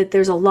that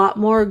there's a lot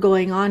more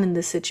going on in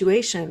this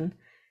situation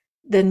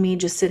than me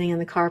just sitting in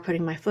the car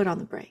putting my foot on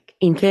the brake.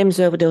 In terms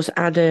of those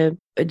other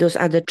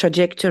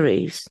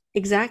trajectories.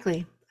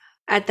 Exactly.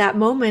 At that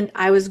moment,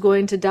 I was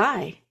going to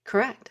die.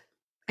 Correct.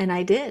 And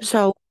I did.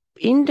 So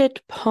in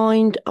that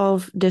point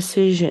of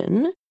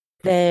decision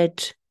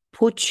that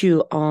put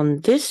you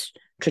on this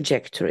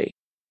trajectory,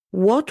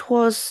 what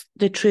was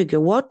the trigger?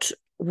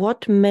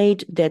 What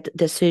made that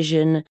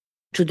decision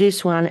to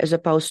this one as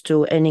opposed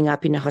to ending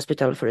up in a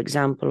hospital, for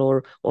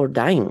example, or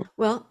dying?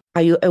 Well,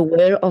 are you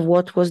aware of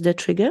what was the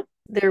trigger?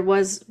 There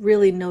was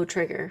really no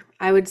trigger.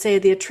 I would say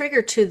the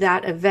trigger to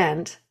that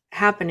event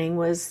happening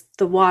was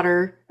the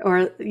water,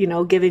 or,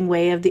 giving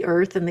way of the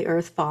earth and the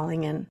earth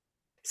falling in.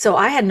 So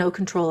I had no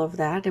control of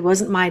that. It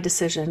wasn't my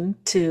decision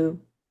to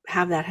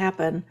have that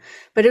happen,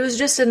 but it was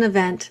just an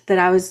event that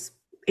I was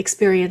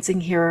experiencing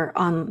here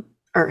on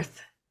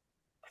Earth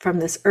from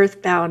this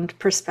earthbound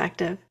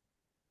perspective.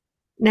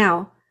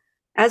 Now,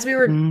 as we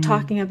were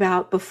talking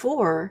about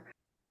before,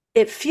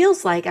 it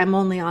feels like I'm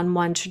only on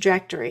one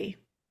trajectory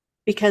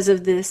because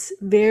of this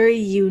very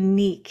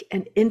unique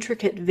and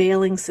intricate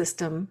veiling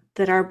system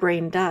that our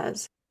brain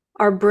does.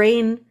 Our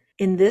brain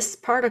in this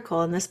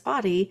particle, in this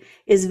body,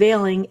 is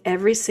veiling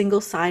every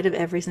single side of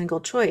every single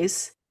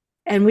choice.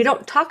 And we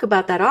don't talk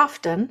about that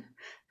often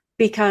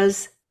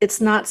because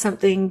it's not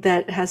something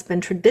that has been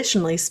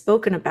traditionally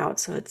spoken about.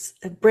 So it's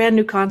a brand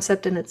new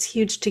concept and it's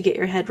huge to get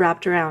your head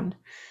wrapped around.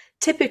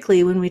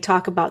 Typically, when we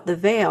talk about the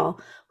veil,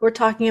 we're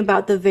talking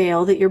about the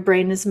veil that your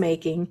brain is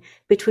making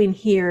between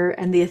here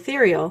and the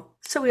ethereal.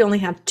 So we only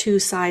have two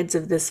sides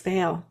of this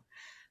veil.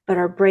 But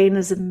our brain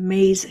is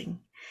amazing,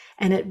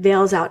 and it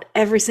veils out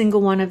every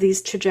single one of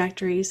these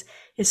trajectories.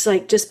 It's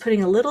like just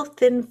putting a little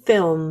thin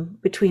film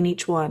between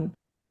each one.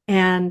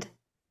 And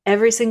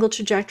every single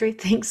trajectory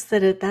thinks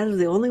that that is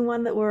the only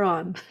one that we're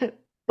on,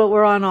 but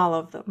we're on all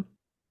of them.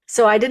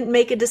 So I didn't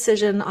make a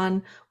decision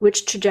on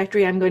which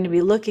trajectory I'm going to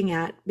be looking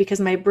at because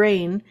my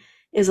brain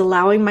is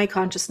allowing my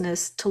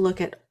consciousness to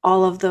look at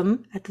all of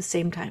them at the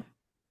same time.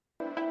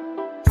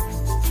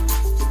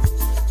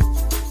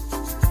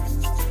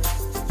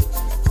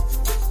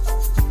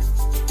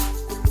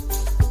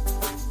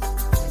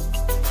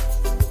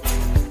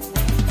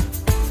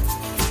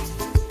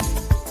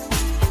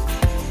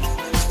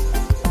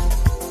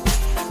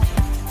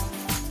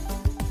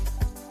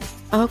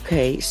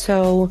 Okay,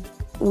 so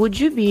would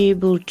you be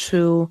able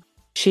to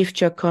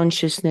shift your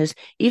consciousness,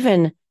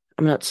 even,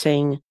 I'm not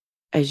saying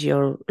as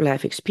your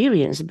life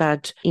experience,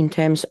 but in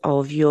terms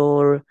of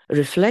your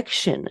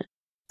reflection,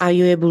 are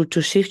you able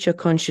to shift your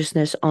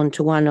consciousness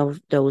onto one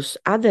of those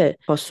other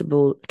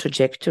possible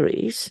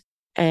trajectories?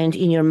 And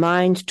in your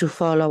mind to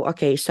follow,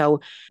 okay, so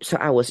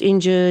I was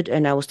injured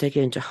and I was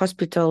taken into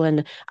hospital.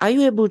 And are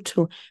you able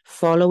to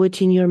follow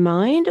it in your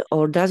mind,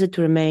 or does it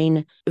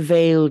remain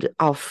veiled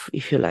off,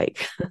 if you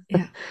like?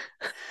 Yeah.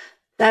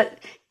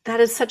 That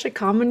is such a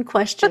common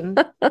question.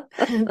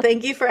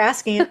 Thank you for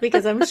asking it,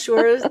 because I'm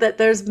sure that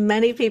there's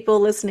many people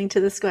listening to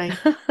this going,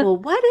 well,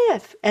 what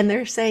if? And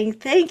they're saying,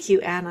 thank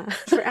you, Anna,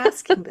 for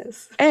asking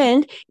this.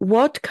 And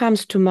what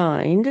comes to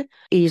mind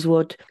is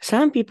what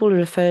some people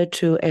refer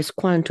to as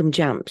quantum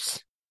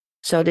jumps.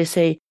 So they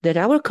say that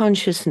our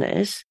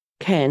consciousness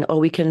can, or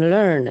we can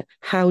learn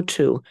how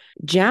to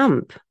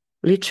jump,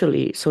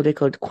 literally, so they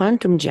called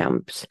quantum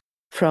jumps,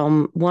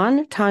 from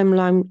one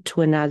timeline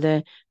to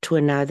another,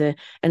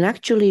 and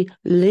actually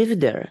live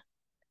there.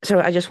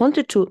 So I just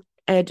wanted to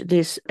add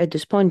this at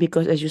this point,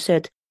 because as you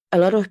said, a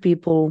lot of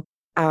people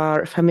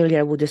are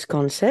familiar with this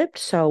concept.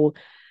 So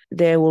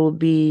there will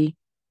be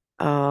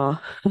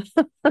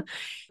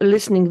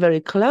listening very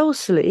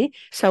closely.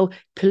 So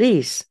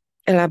please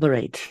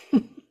elaborate.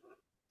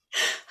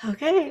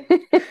 Okay.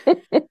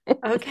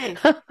 Okay.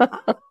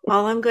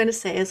 All I'm going to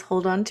say is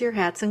hold on to your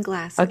hats and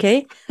glasses.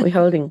 Okay, we're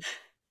holding.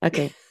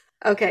 Okay.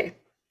 Okay.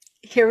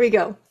 Here we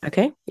go.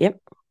 Okay. Yep.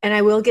 And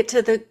I will get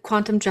to the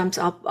quantum jumps.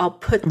 I'll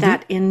put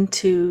that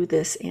into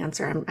this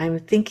answer. I'm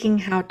thinking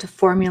how to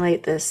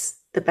formulate this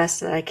the best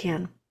that I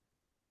can.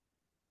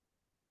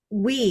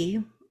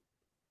 We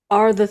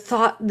are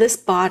this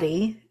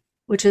body,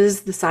 which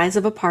is the size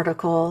of a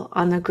particle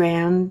on the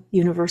grand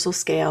universal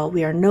scale.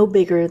 We are no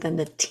bigger than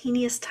the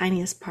teeniest,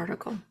 tiniest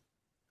particle.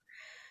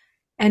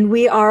 And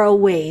we are a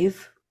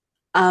wave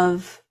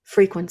of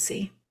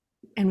frequency.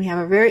 And we have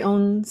our very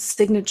own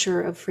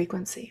signature of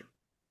frequency.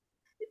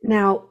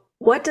 Now,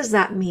 what does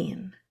that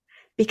mean?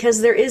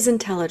 Because there is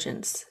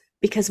intelligence,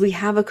 because we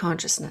have a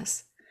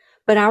consciousness,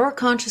 but our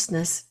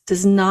consciousness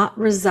does not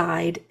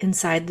reside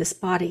inside this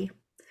body.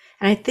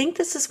 And I think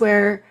this is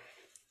where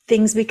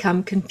things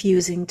become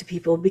confusing to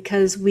people,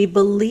 because we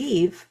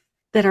believe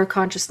that our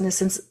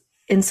consciousness is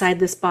inside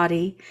this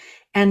body,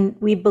 and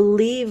we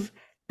believe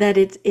that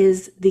it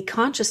is the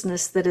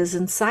consciousness that is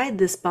inside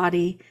this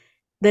body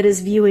that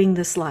is viewing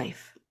this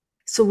life.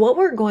 So what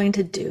we're going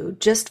to do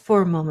just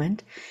for a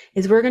moment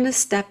is we're going to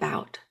step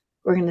out.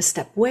 We're going to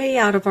step way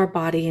out of our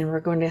body, and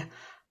we're going to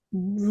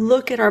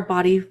look at our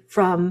body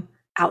from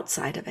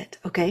outside of it.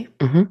 Okay.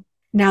 Mm-hmm.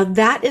 Now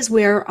that is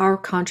where our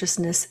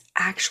consciousness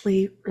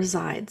actually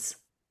resides.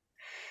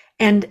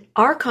 And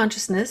our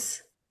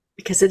consciousness,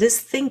 because it is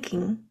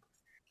thinking,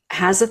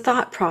 has a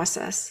thought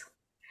process.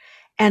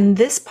 And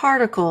this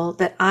particle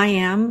that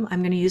I'm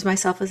going to use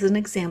myself as an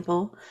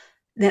example,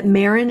 that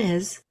Marin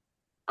is,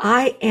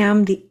 I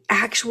am the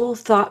actual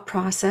thought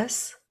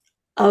process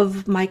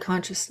of my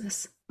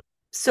consciousness.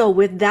 So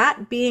with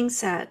that being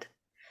said,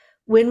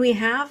 when we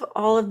have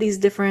all of these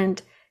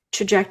different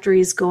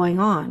trajectories going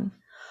on,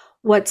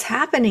 what's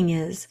happening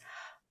is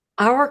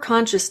our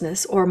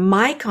consciousness, or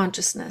my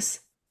consciousness,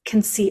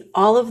 can see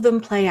all of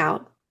them play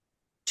out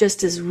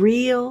just as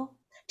real,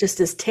 just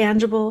as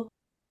tangible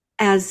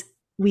as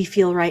we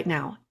feel right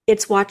now.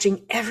 It's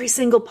watching every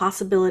single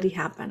possibility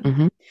happen.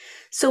 Mm-hmm.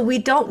 So we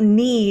don't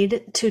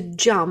need to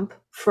jump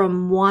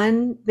from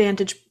one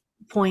vantage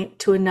point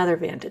to another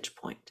vantage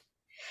point,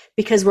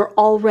 because we're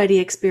already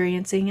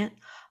experiencing it.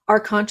 Our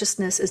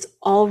consciousness is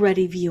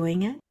already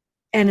viewing it,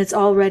 and it's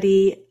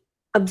already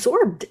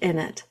absorbed in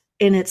it,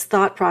 in its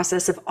thought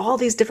process of all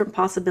these different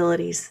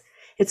possibilities.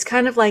 It's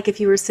kind of like if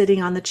you were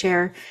sitting on the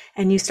chair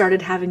and you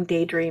started having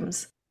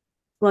daydreams.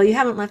 Well, you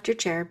haven't left your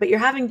chair, but you're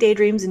having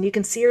daydreams, and you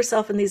can see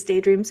yourself in these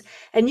daydreams,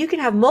 and you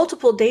can have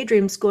multiple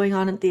daydreams going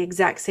on at the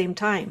exact same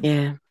time.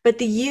 Yeah. But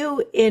the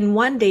you in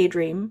one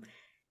daydream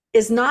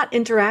is not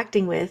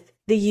interacting with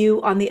the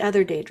you on the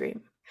other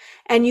daydream.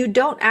 And you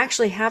don't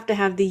actually have to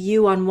have the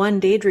you on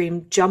one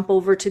daydream jump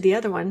over to the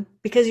other one,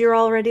 because you're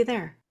already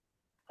there.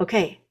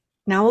 Okay,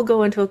 now we'll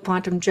go into a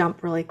quantum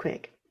jump really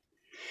quick.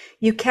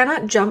 You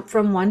cannot jump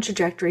from one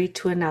trajectory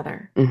to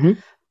another. Mm-hmm.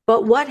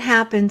 But what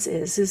happens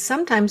is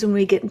sometimes when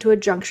we get into a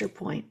juncture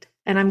point,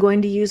 and I'm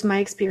going to use my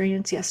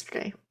experience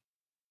yesterday,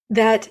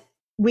 that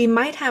we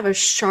might have a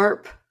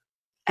sharp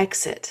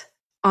exit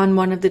on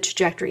one of the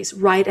trajectories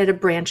right at a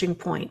branching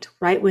point,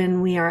 right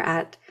when we are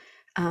at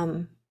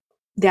the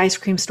ice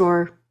cream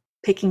store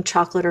picking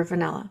chocolate or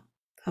vanilla.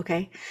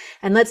 Okay.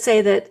 And let's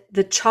say that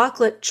the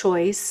chocolate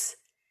choice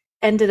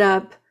ended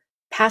up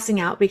passing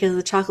out because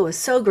the chocolate was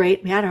so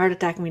great, we had a heart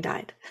attack and we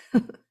died.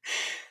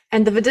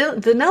 And the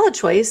vanilla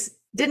choice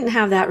didn't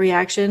have that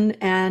reaction,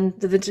 and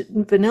the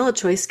vanilla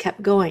choice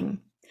kept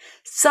going.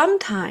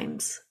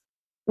 Sometimes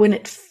when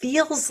it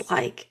feels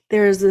like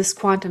there is this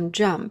quantum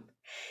jump,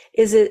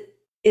 it's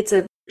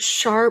a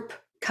sharp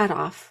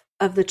cutoff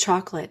of the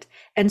chocolate.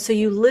 And so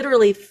you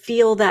literally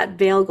feel that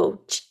veil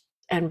go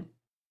and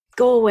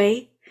go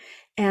away,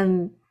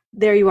 and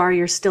there you are,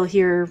 you're still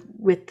here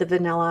with the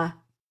vanilla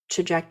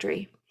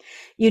trajectory.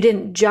 You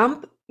didn't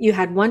jump, you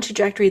had one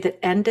trajectory that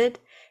ended.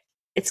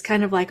 It's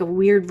kind of like a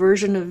weird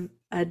version of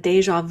a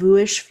deja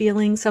vu-ish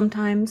feeling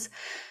sometimes.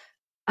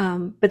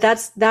 But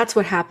that's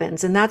what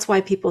happens. And that's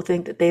why people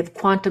think that they've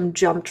quantum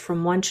jumped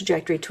from one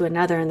trajectory to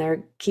another, and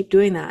they keep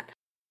doing that.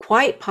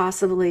 Quite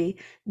possibly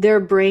their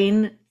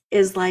brain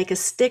is like a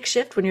stick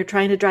shift when you're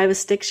trying to drive a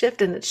stick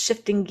shift and it's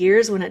shifting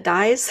gears when it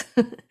dies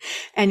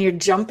and you're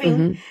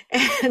jumping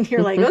and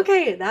you're like,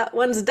 okay, that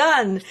one's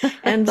done.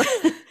 And,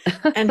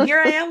 and here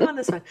I am on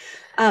this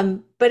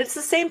one. But it's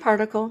the same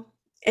particle.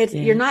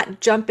 You're not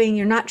jumping,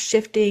 you're not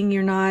shifting,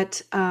 you're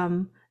not,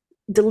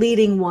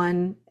 deleting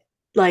one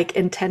like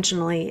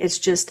intentionally. It's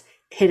just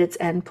hit its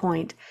end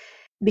point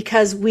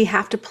because we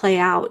have to play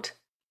out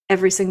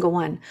every single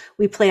one.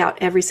 We play out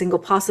every single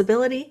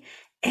possibility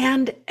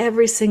and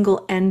every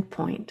single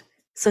endpoint.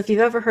 So if you've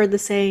ever heard the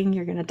saying,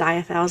 you're going to die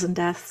 1,000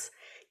 deaths,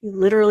 you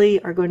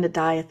literally are going to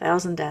die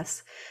 1,000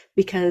 deaths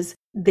because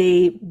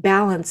they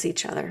balance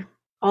each other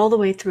all the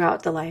way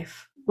throughout the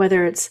life,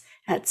 whether it's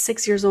at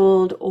 6 years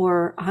old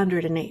or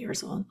 108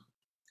 years old,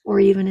 or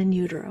even in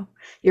utero.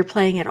 You're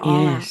playing it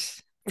all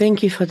out.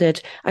 Thank you for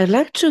that. I'd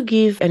like to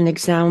give an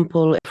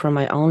example from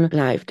my own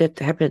life that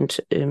happened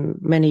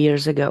many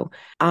years ago.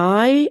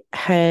 I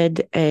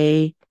had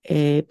a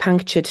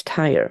punctured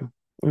tire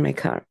in my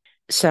car.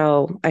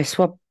 So I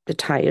swapped the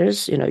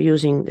tires,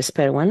 using the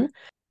spare one.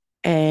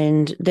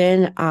 And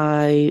then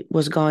I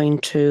was going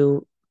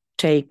to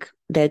take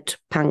that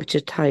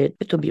punctured tire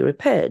to be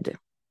repaired.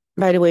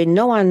 By the way,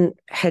 no one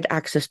had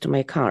access to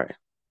my car.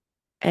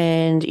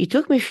 And it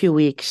took me a few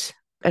weeks.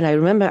 And I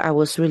remember I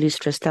was really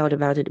stressed out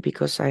about it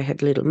because I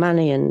had little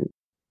money. And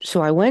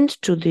so I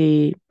went to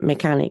the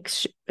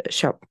mechanic's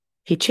shop.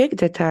 He checked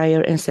the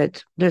tire and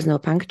said, there's no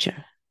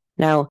puncture.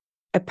 Now,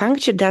 a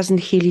puncture doesn't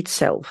heal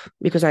itself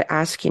because I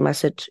asked him, I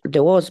said,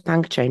 there was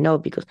puncture, I know,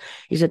 because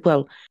he said,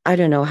 well, I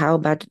don't know how,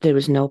 but there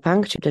is no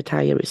puncture. The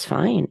tire is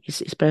fine.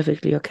 It's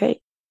perfectly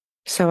okay.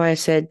 So I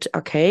said,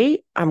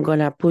 okay, I'm going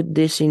to put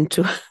this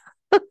into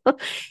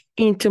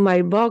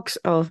my box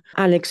of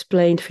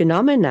unexplained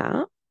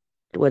phenomena,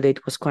 whether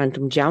it was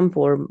quantum jump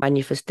or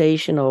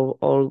manifestation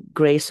or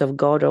grace of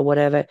God or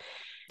whatever.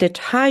 The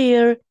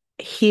tire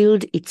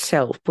healed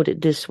itself, put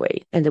it this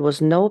way, and there was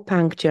no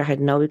puncture,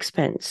 had no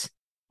expense.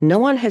 No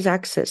one had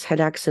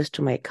access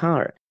to my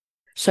car.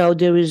 So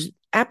there is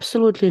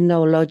absolutely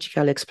no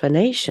logical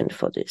explanation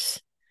for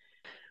this.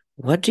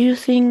 What do you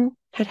think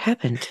had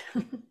happened?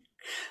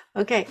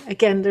 Okay,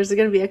 again, there's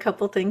going to be a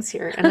couple things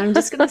here, and I'm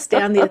just going to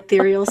stay on the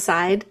ethereal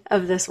side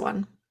of this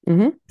one.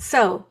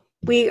 So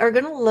we are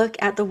going to look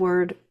at the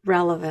word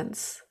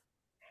relevance.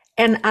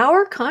 And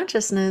our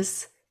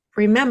consciousness,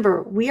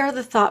 remember, we are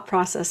the thought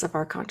process of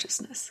our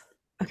consciousness.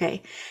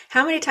 Okay.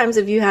 How many times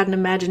have you had an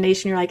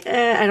imagination? You're like,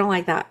 I don't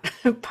like that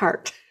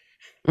part.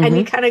 And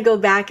you kind of go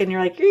back and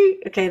you're like,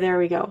 okay, there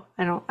we go.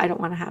 I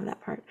don't want to have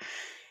that part.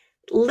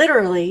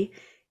 Literally,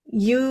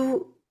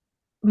 you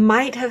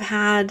might have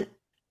had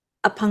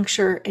a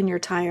puncture in your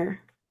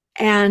tire,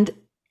 and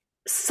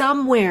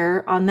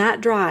somewhere on that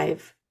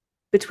drive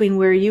between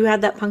where you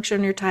had that puncture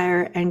in your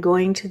tire and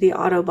going to the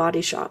auto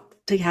body shop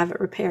to have it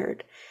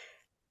repaired,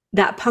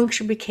 that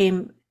puncture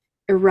became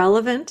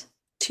irrelevant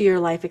to your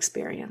life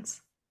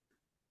experience.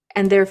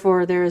 And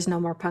therefore there is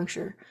no more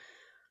puncture.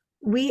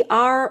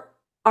 Our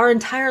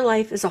entire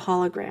life is a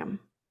hologram.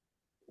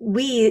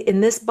 We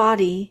in this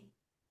body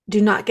do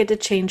not get to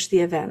change the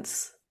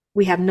events.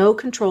 We have no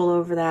control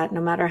over that.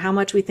 No matter how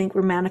much we think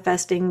we're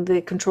manifesting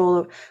the control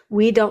of,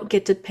 we don't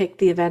get to pick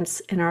the events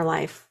in our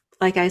life.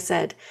 Like I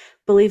said,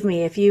 believe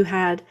me, if you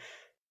had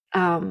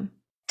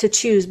to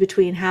choose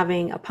between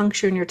having a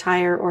puncture in your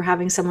tire or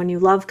having someone you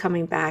love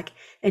coming back,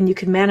 and you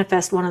can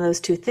manifest one of those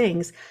two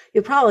things,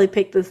 you'll probably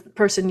pick the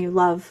person you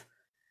love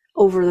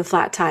over the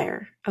flat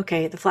tire.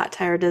 Okay, the flat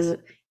tire doesn't,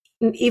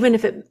 even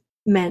if it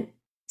meant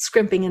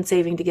scrimping and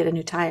saving to get a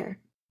new tire.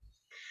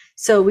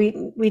 So we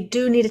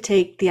do need to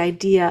take the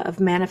idea of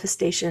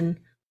manifestation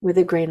with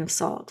a grain of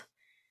salt.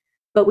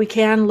 But we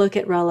can look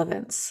at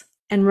relevance.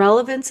 And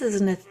relevance is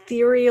an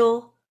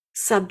ethereal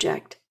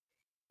subject.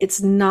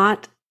 It's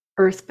not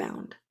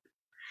earthbound.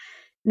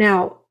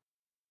 Now,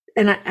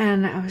 and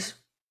I was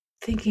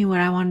thinking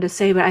what I wanted to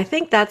say, but I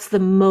think that's the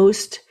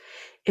most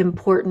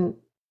important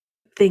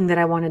thing that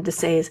I wanted to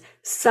say is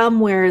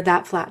somewhere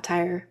that flat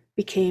tire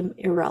became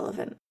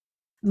irrelevant.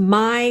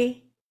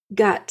 My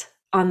gut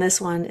on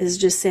this one is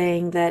just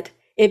saying that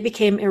it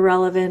became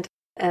irrelevant,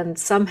 and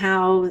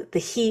somehow the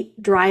heat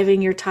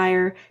driving your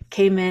tire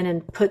came in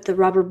and put the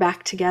rubber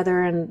back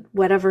together, and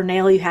whatever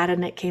nail you had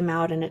in it came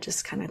out, and it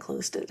just kind of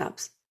closed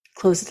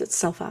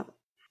itself up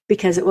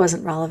because it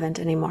wasn't relevant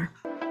anymore.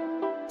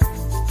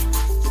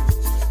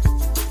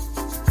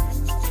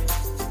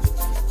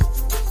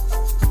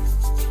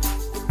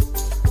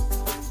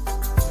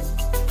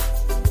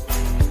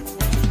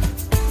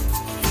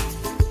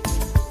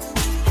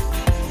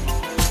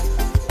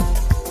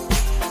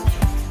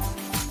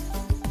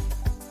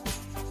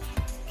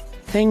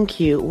 Thank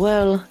you.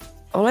 Well,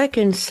 all I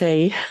can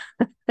say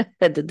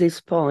at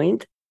this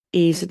point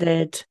is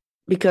that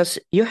because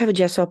you have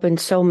just opened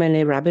so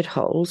many rabbit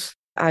holes,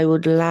 I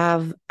would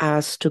love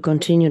us to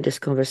continue this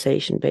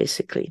conversation,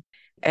 basically.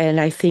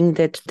 And I think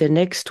that the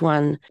next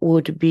one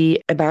would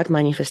be about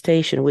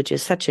manifestation, which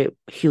is such a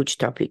huge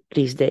topic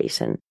these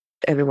days. And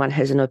everyone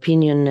has an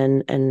opinion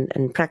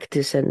and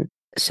practice. And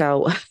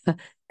so,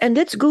 and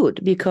that's good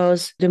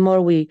because the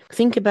more we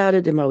think about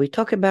it, the more we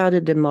talk about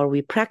it, the more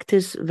we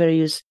practice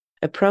various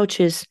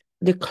approaches,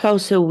 the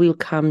closer we'll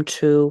come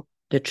to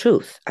the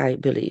truth, I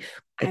believe,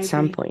 at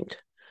some point.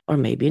 Or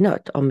maybe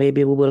not. Or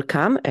maybe we will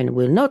come and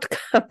will not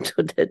come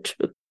to the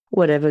truth,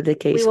 whatever the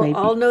case may be. We will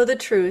all know the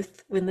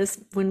truth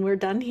when we're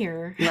done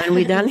here. When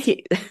we're done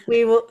here.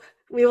 We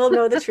will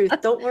know the truth.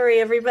 Don't worry,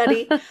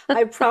 everybody.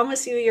 I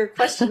promise you your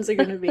questions are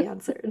going to be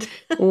answered.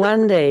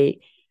 One day.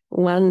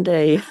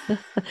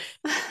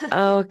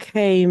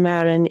 Okay,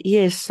 Maren.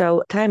 Yes,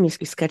 so time is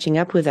catching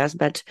up with us.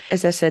 But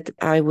as I said,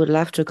 I would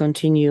love to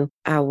continue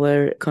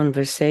our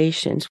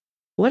conversations.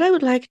 What I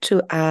would like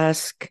to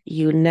ask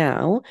you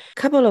now, a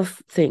couple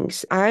of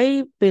things.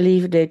 I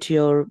believe that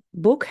your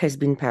book has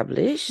been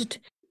published.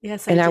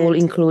 Yes, I will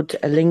include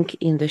a link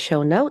in the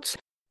show notes.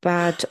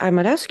 But I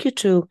might ask you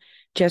to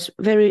just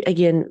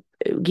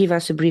give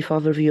us a brief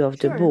overview of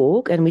the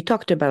book. And we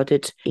talked about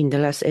it in the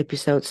last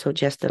episode, so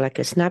just like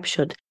a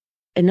snapshot.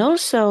 And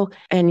also,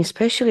 and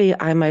especially,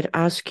 I might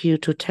ask you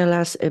to tell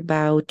us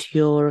about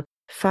your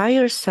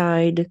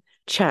fireside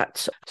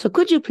chats. So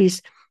could you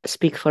please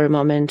speak for a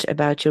moment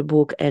about your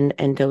book and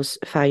those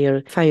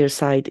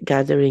fireside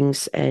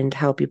gatherings and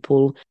how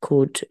people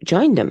could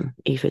join them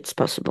if it's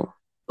possible?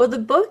 Well, the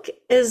book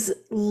is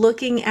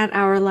looking at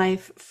our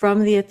life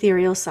from the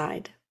ethereal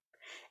side.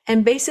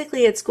 And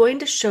basically, it's going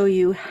to show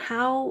you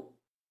how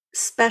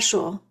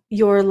special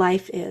your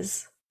life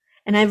is.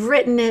 And I've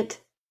written it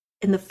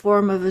in the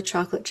form of a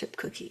chocolate chip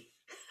cookie.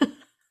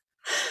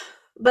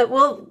 But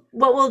what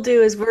we'll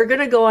do is we're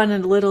going to go on a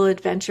little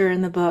adventure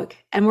in the book,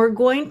 and we're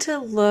going to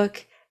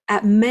look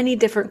at many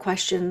different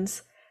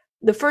questions.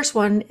 The first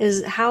one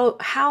is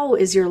how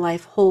is your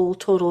life whole,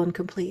 total, and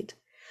complete?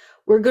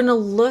 We're going to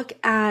look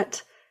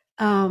at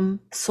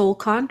soul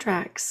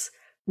contracts.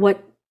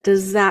 What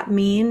does that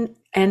mean?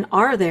 And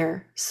are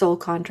there soul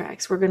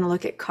contracts? We're going to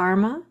look at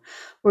karma.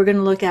 We're going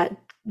to look at,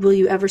 will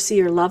you ever see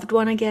your loved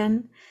one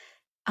again?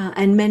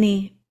 And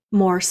many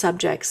more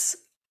subjects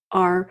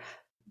are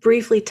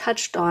briefly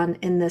touched on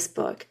in this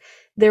book.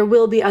 There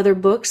will be other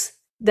books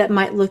that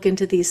might look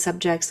into these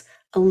subjects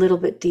a little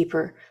bit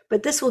deeper,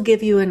 but this will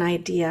give you an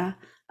idea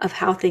of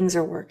how things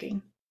are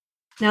working.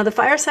 Now, the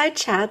fireside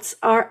chats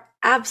are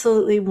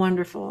absolutely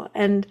wonderful,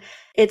 and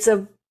it's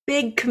a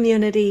big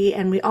community,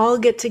 and we all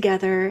get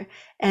together,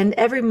 and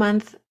every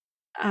month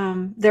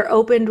they're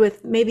opened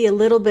with maybe a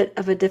little bit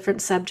of a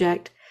different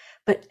subject,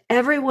 but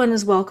everyone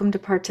is welcome to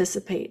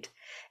participate.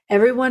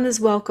 Everyone is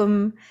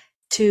welcome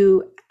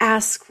to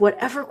ask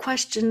whatever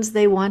questions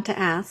they want to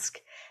ask,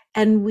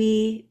 and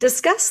we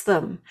discuss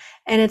them.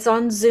 And it's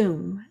on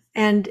Zoom,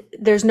 and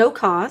there's no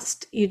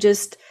cost. You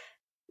just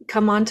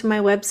come onto my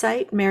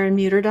website,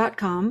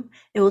 marenmuter.com.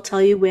 It will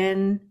tell you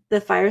when the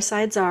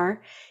firesides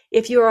are.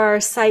 If you are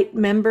a site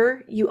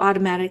member, you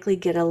automatically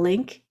get a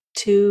link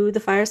to the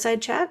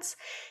fireside chats.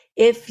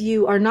 If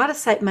you are not a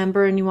site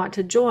member and you want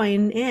to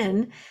join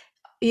in,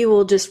 you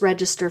will just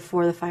register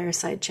for the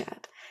fireside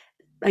chat.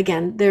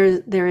 Again,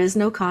 there is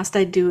no cost.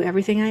 I do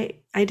everything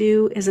I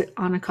do is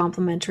on a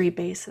complimentary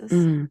basis.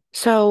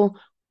 So,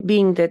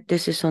 being that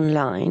this is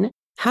online,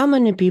 how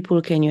many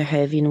people can you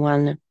have in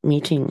one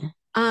meeting?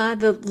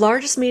 The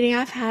largest meeting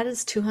I've had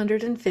is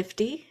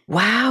 250.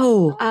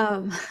 Wow.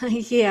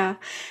 Yeah.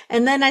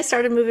 And then I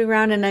started moving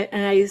around, and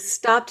I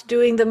stopped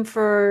doing them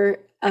for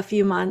a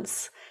few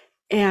months,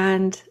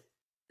 and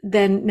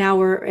then now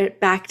we're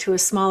back to a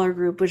smaller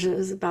group, which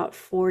is about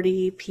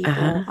 40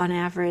 people on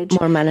average.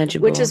 More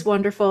manageable. Which is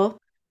wonderful.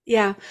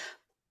 Yeah.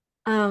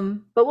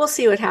 But we'll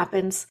see what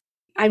happens.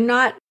 I'm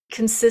not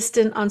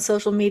consistent on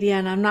social media,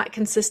 and I'm not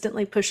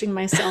consistently pushing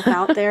myself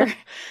out there.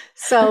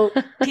 So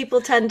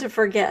people tend to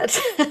forget.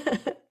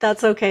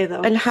 That's okay,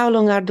 though. And how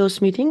long are those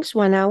meetings?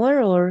 1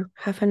 hour or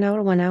half an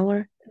hour, 1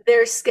 hour?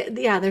 They're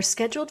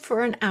scheduled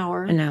for an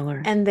hour. An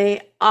hour. And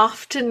they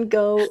often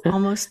go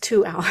almost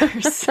 2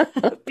 hours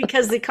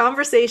because the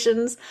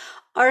conversations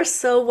are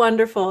so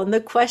wonderful, and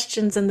the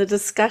questions and the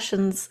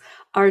discussions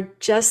are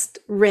just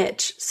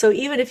rich. So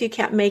even if you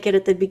can't make it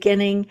at the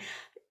beginning,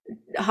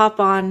 hop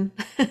on.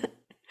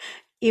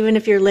 Even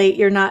if you're late,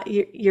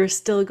 you're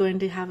still going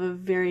to have a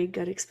very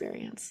good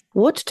experience.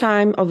 What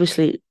time,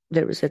 obviously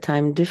there is a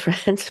time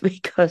difference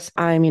because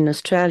I'm in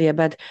Australia,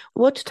 but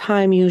what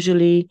time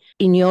usually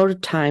in your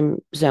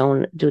time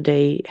zone do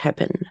they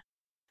happen?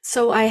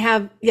 So I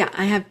have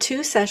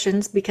 2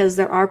 sessions because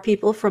there are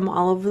people from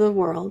all over the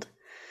world.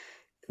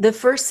 The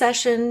first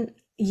session,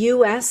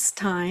 US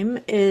time,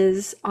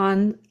 is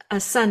on a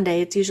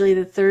Sunday. It's usually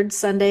the 3rd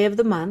Sunday of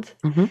the month.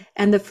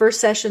 And the first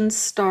session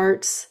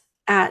starts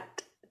at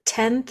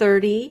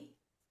 10:30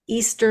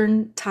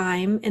 Eastern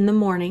time in the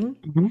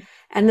morning.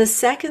 And the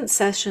second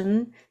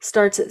session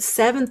starts at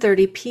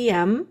 7:30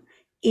 p.m.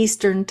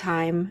 Eastern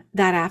time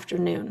that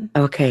afternoon.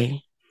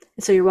 Okay.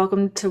 So you're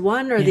welcome to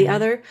one or the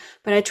other,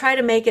 but I try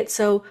to make it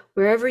so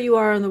wherever you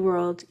are in the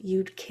world,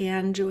 you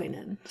can join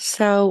in.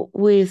 So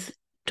with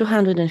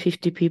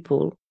 250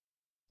 people,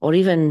 or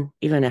even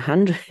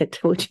 100,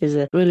 which is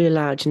a really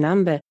large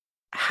number,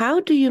 how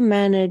do you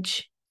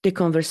manage the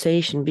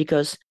conversation?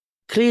 Because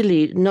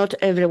clearly not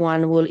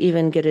everyone will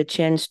even get a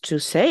chance to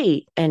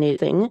say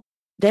anything.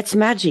 That's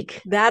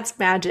magic. That's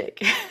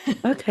magic.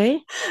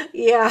 Okay.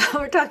 Yeah,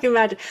 we're talking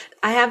magic.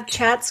 I have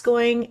chats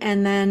going,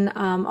 and then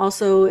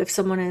also if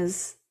someone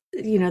is,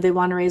 they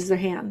want to raise their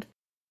hand.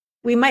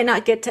 We might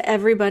not get to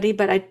everybody,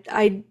 but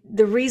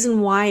the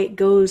reason why it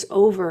goes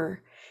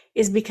over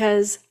is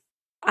because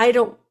I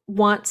don't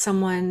want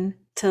someone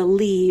to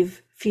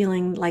leave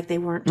feeling like they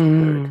weren't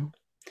heard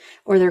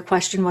or their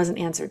question wasn't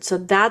answered. So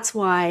that's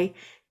why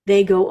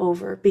they go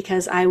over,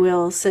 because I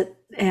will sit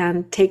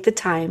and take the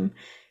time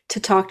to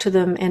talk to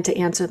them and to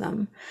answer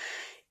them.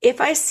 If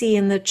I see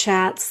in the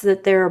chats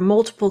that there are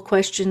multiple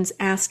questions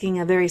asking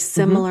a very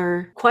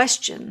similar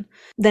question,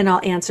 then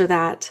I'll answer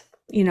that,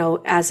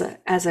 as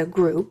a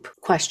group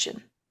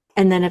question.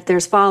 And then if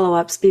there's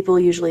follow-ups, people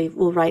usually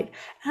will write,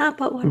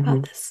 but what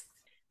about this?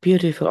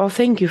 Beautiful. Oh,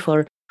 thank you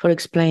for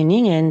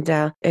explaining. And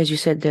as you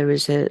said, there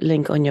is a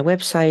link on your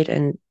website,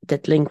 and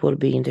that link will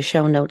be in the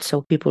show notes,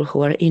 so people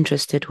who are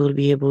interested will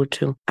be able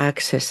to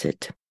access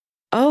it.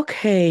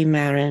 Okay,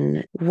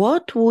 Maren,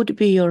 what would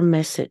be your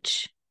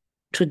message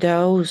to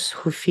those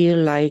who feel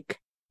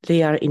like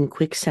they are in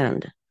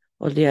quicksand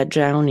or they are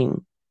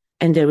drowning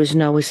and there is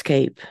no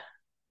escape?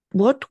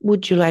 What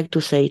would you like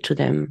to say to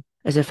them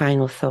as a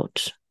final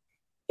thought?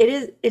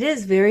 It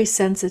is very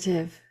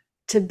sensitive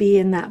to be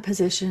in that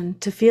position,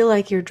 to feel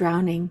like you're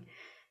drowning,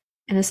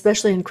 and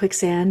especially in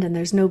quicksand and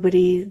there's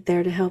nobody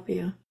there to help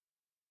you.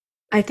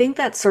 I think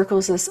that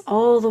circles us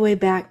all the way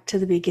back to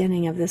the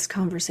beginning of this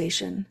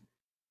conversation.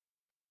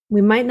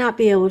 We might not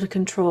be able to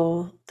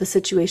control the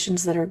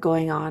situations that are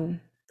going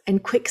on,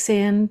 and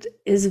quicksand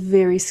is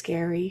very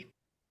scary.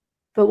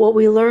 But what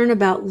we learn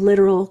about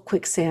literal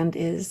quicksand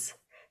is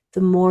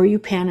the more you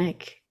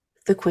panic,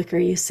 the quicker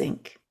you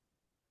sink.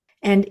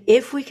 And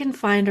if we can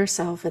find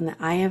ourselves in the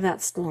eye of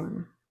that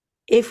storm,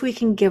 if we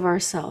can give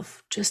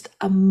ourselves just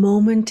a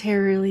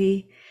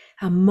momentary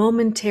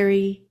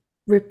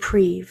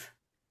reprieve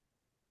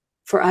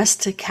for us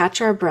to catch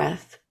our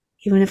breath,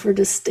 even if we're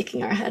just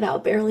sticking our head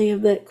out barely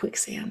of that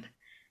quicksand,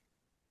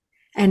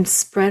 and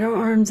spread our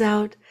arms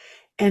out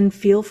and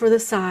feel for the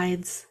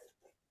sides,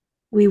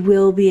 we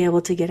will be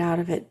able to get out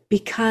of it,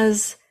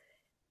 because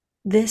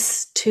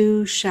this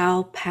too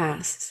shall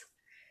pass.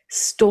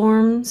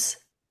 Storms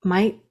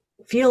might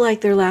feel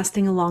like they're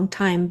lasting a long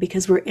time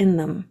because we're in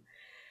them,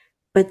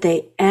 but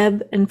they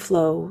ebb and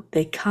flow,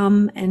 they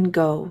come and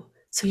go.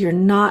 So you're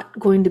not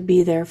going to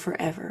be there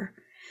forever.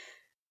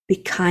 Be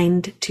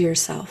kind to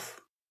yourself.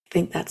 I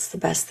think that's the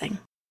best thing.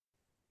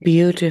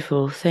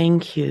 Beautiful.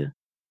 Thank you.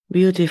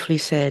 Beautifully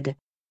said.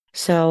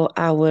 So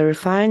our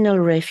final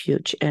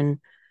refuge, and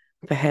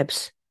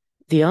perhaps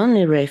the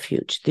only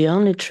refuge, the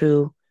only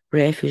true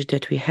refuge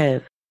that we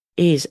have,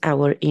 is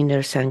our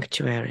inner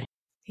sanctuary.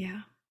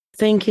 Yeah.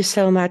 Thank you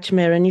so much,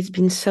 Maren. It's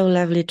been so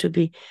lovely to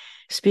be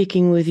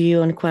speaking with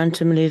you on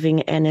Quantum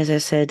Living. And as I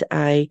said,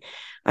 I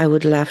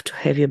would love to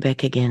have you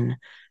back again.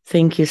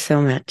 Thank you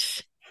so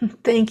much.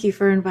 Thank you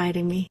for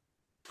inviting me.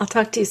 I'll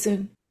talk to you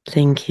soon.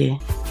 Thank you.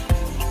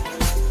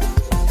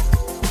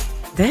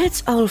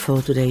 That's all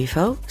for today,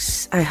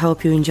 folks. I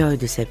hope you enjoyed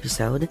this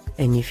episode.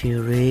 And if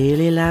you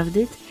really loved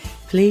it,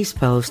 please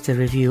post a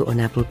review on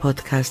Apple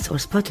Podcasts or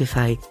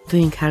Spotify to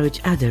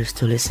encourage others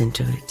to listen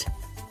to it.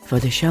 For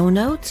the show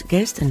notes,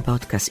 guest and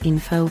podcast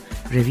info,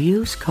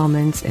 reviews,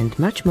 comments, and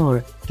much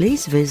more,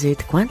 please visit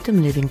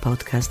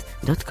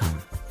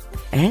quantumlivingpodcast.com.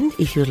 And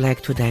if you'd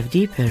like to dive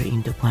deeper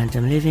into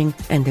quantum living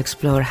and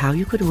explore how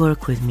you could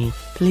work with me,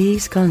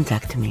 please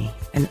contact me,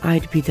 and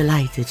I'd be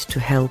delighted to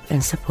help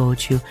and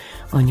support you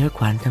on your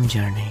quantum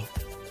journey.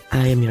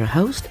 I am your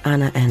host,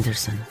 Anna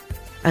Anderson.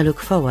 I look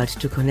forward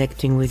to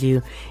connecting with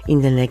you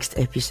in the next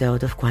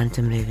episode of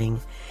Quantum Living.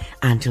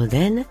 Until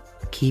then,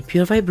 keep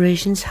your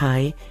vibrations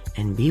high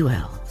and be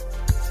well.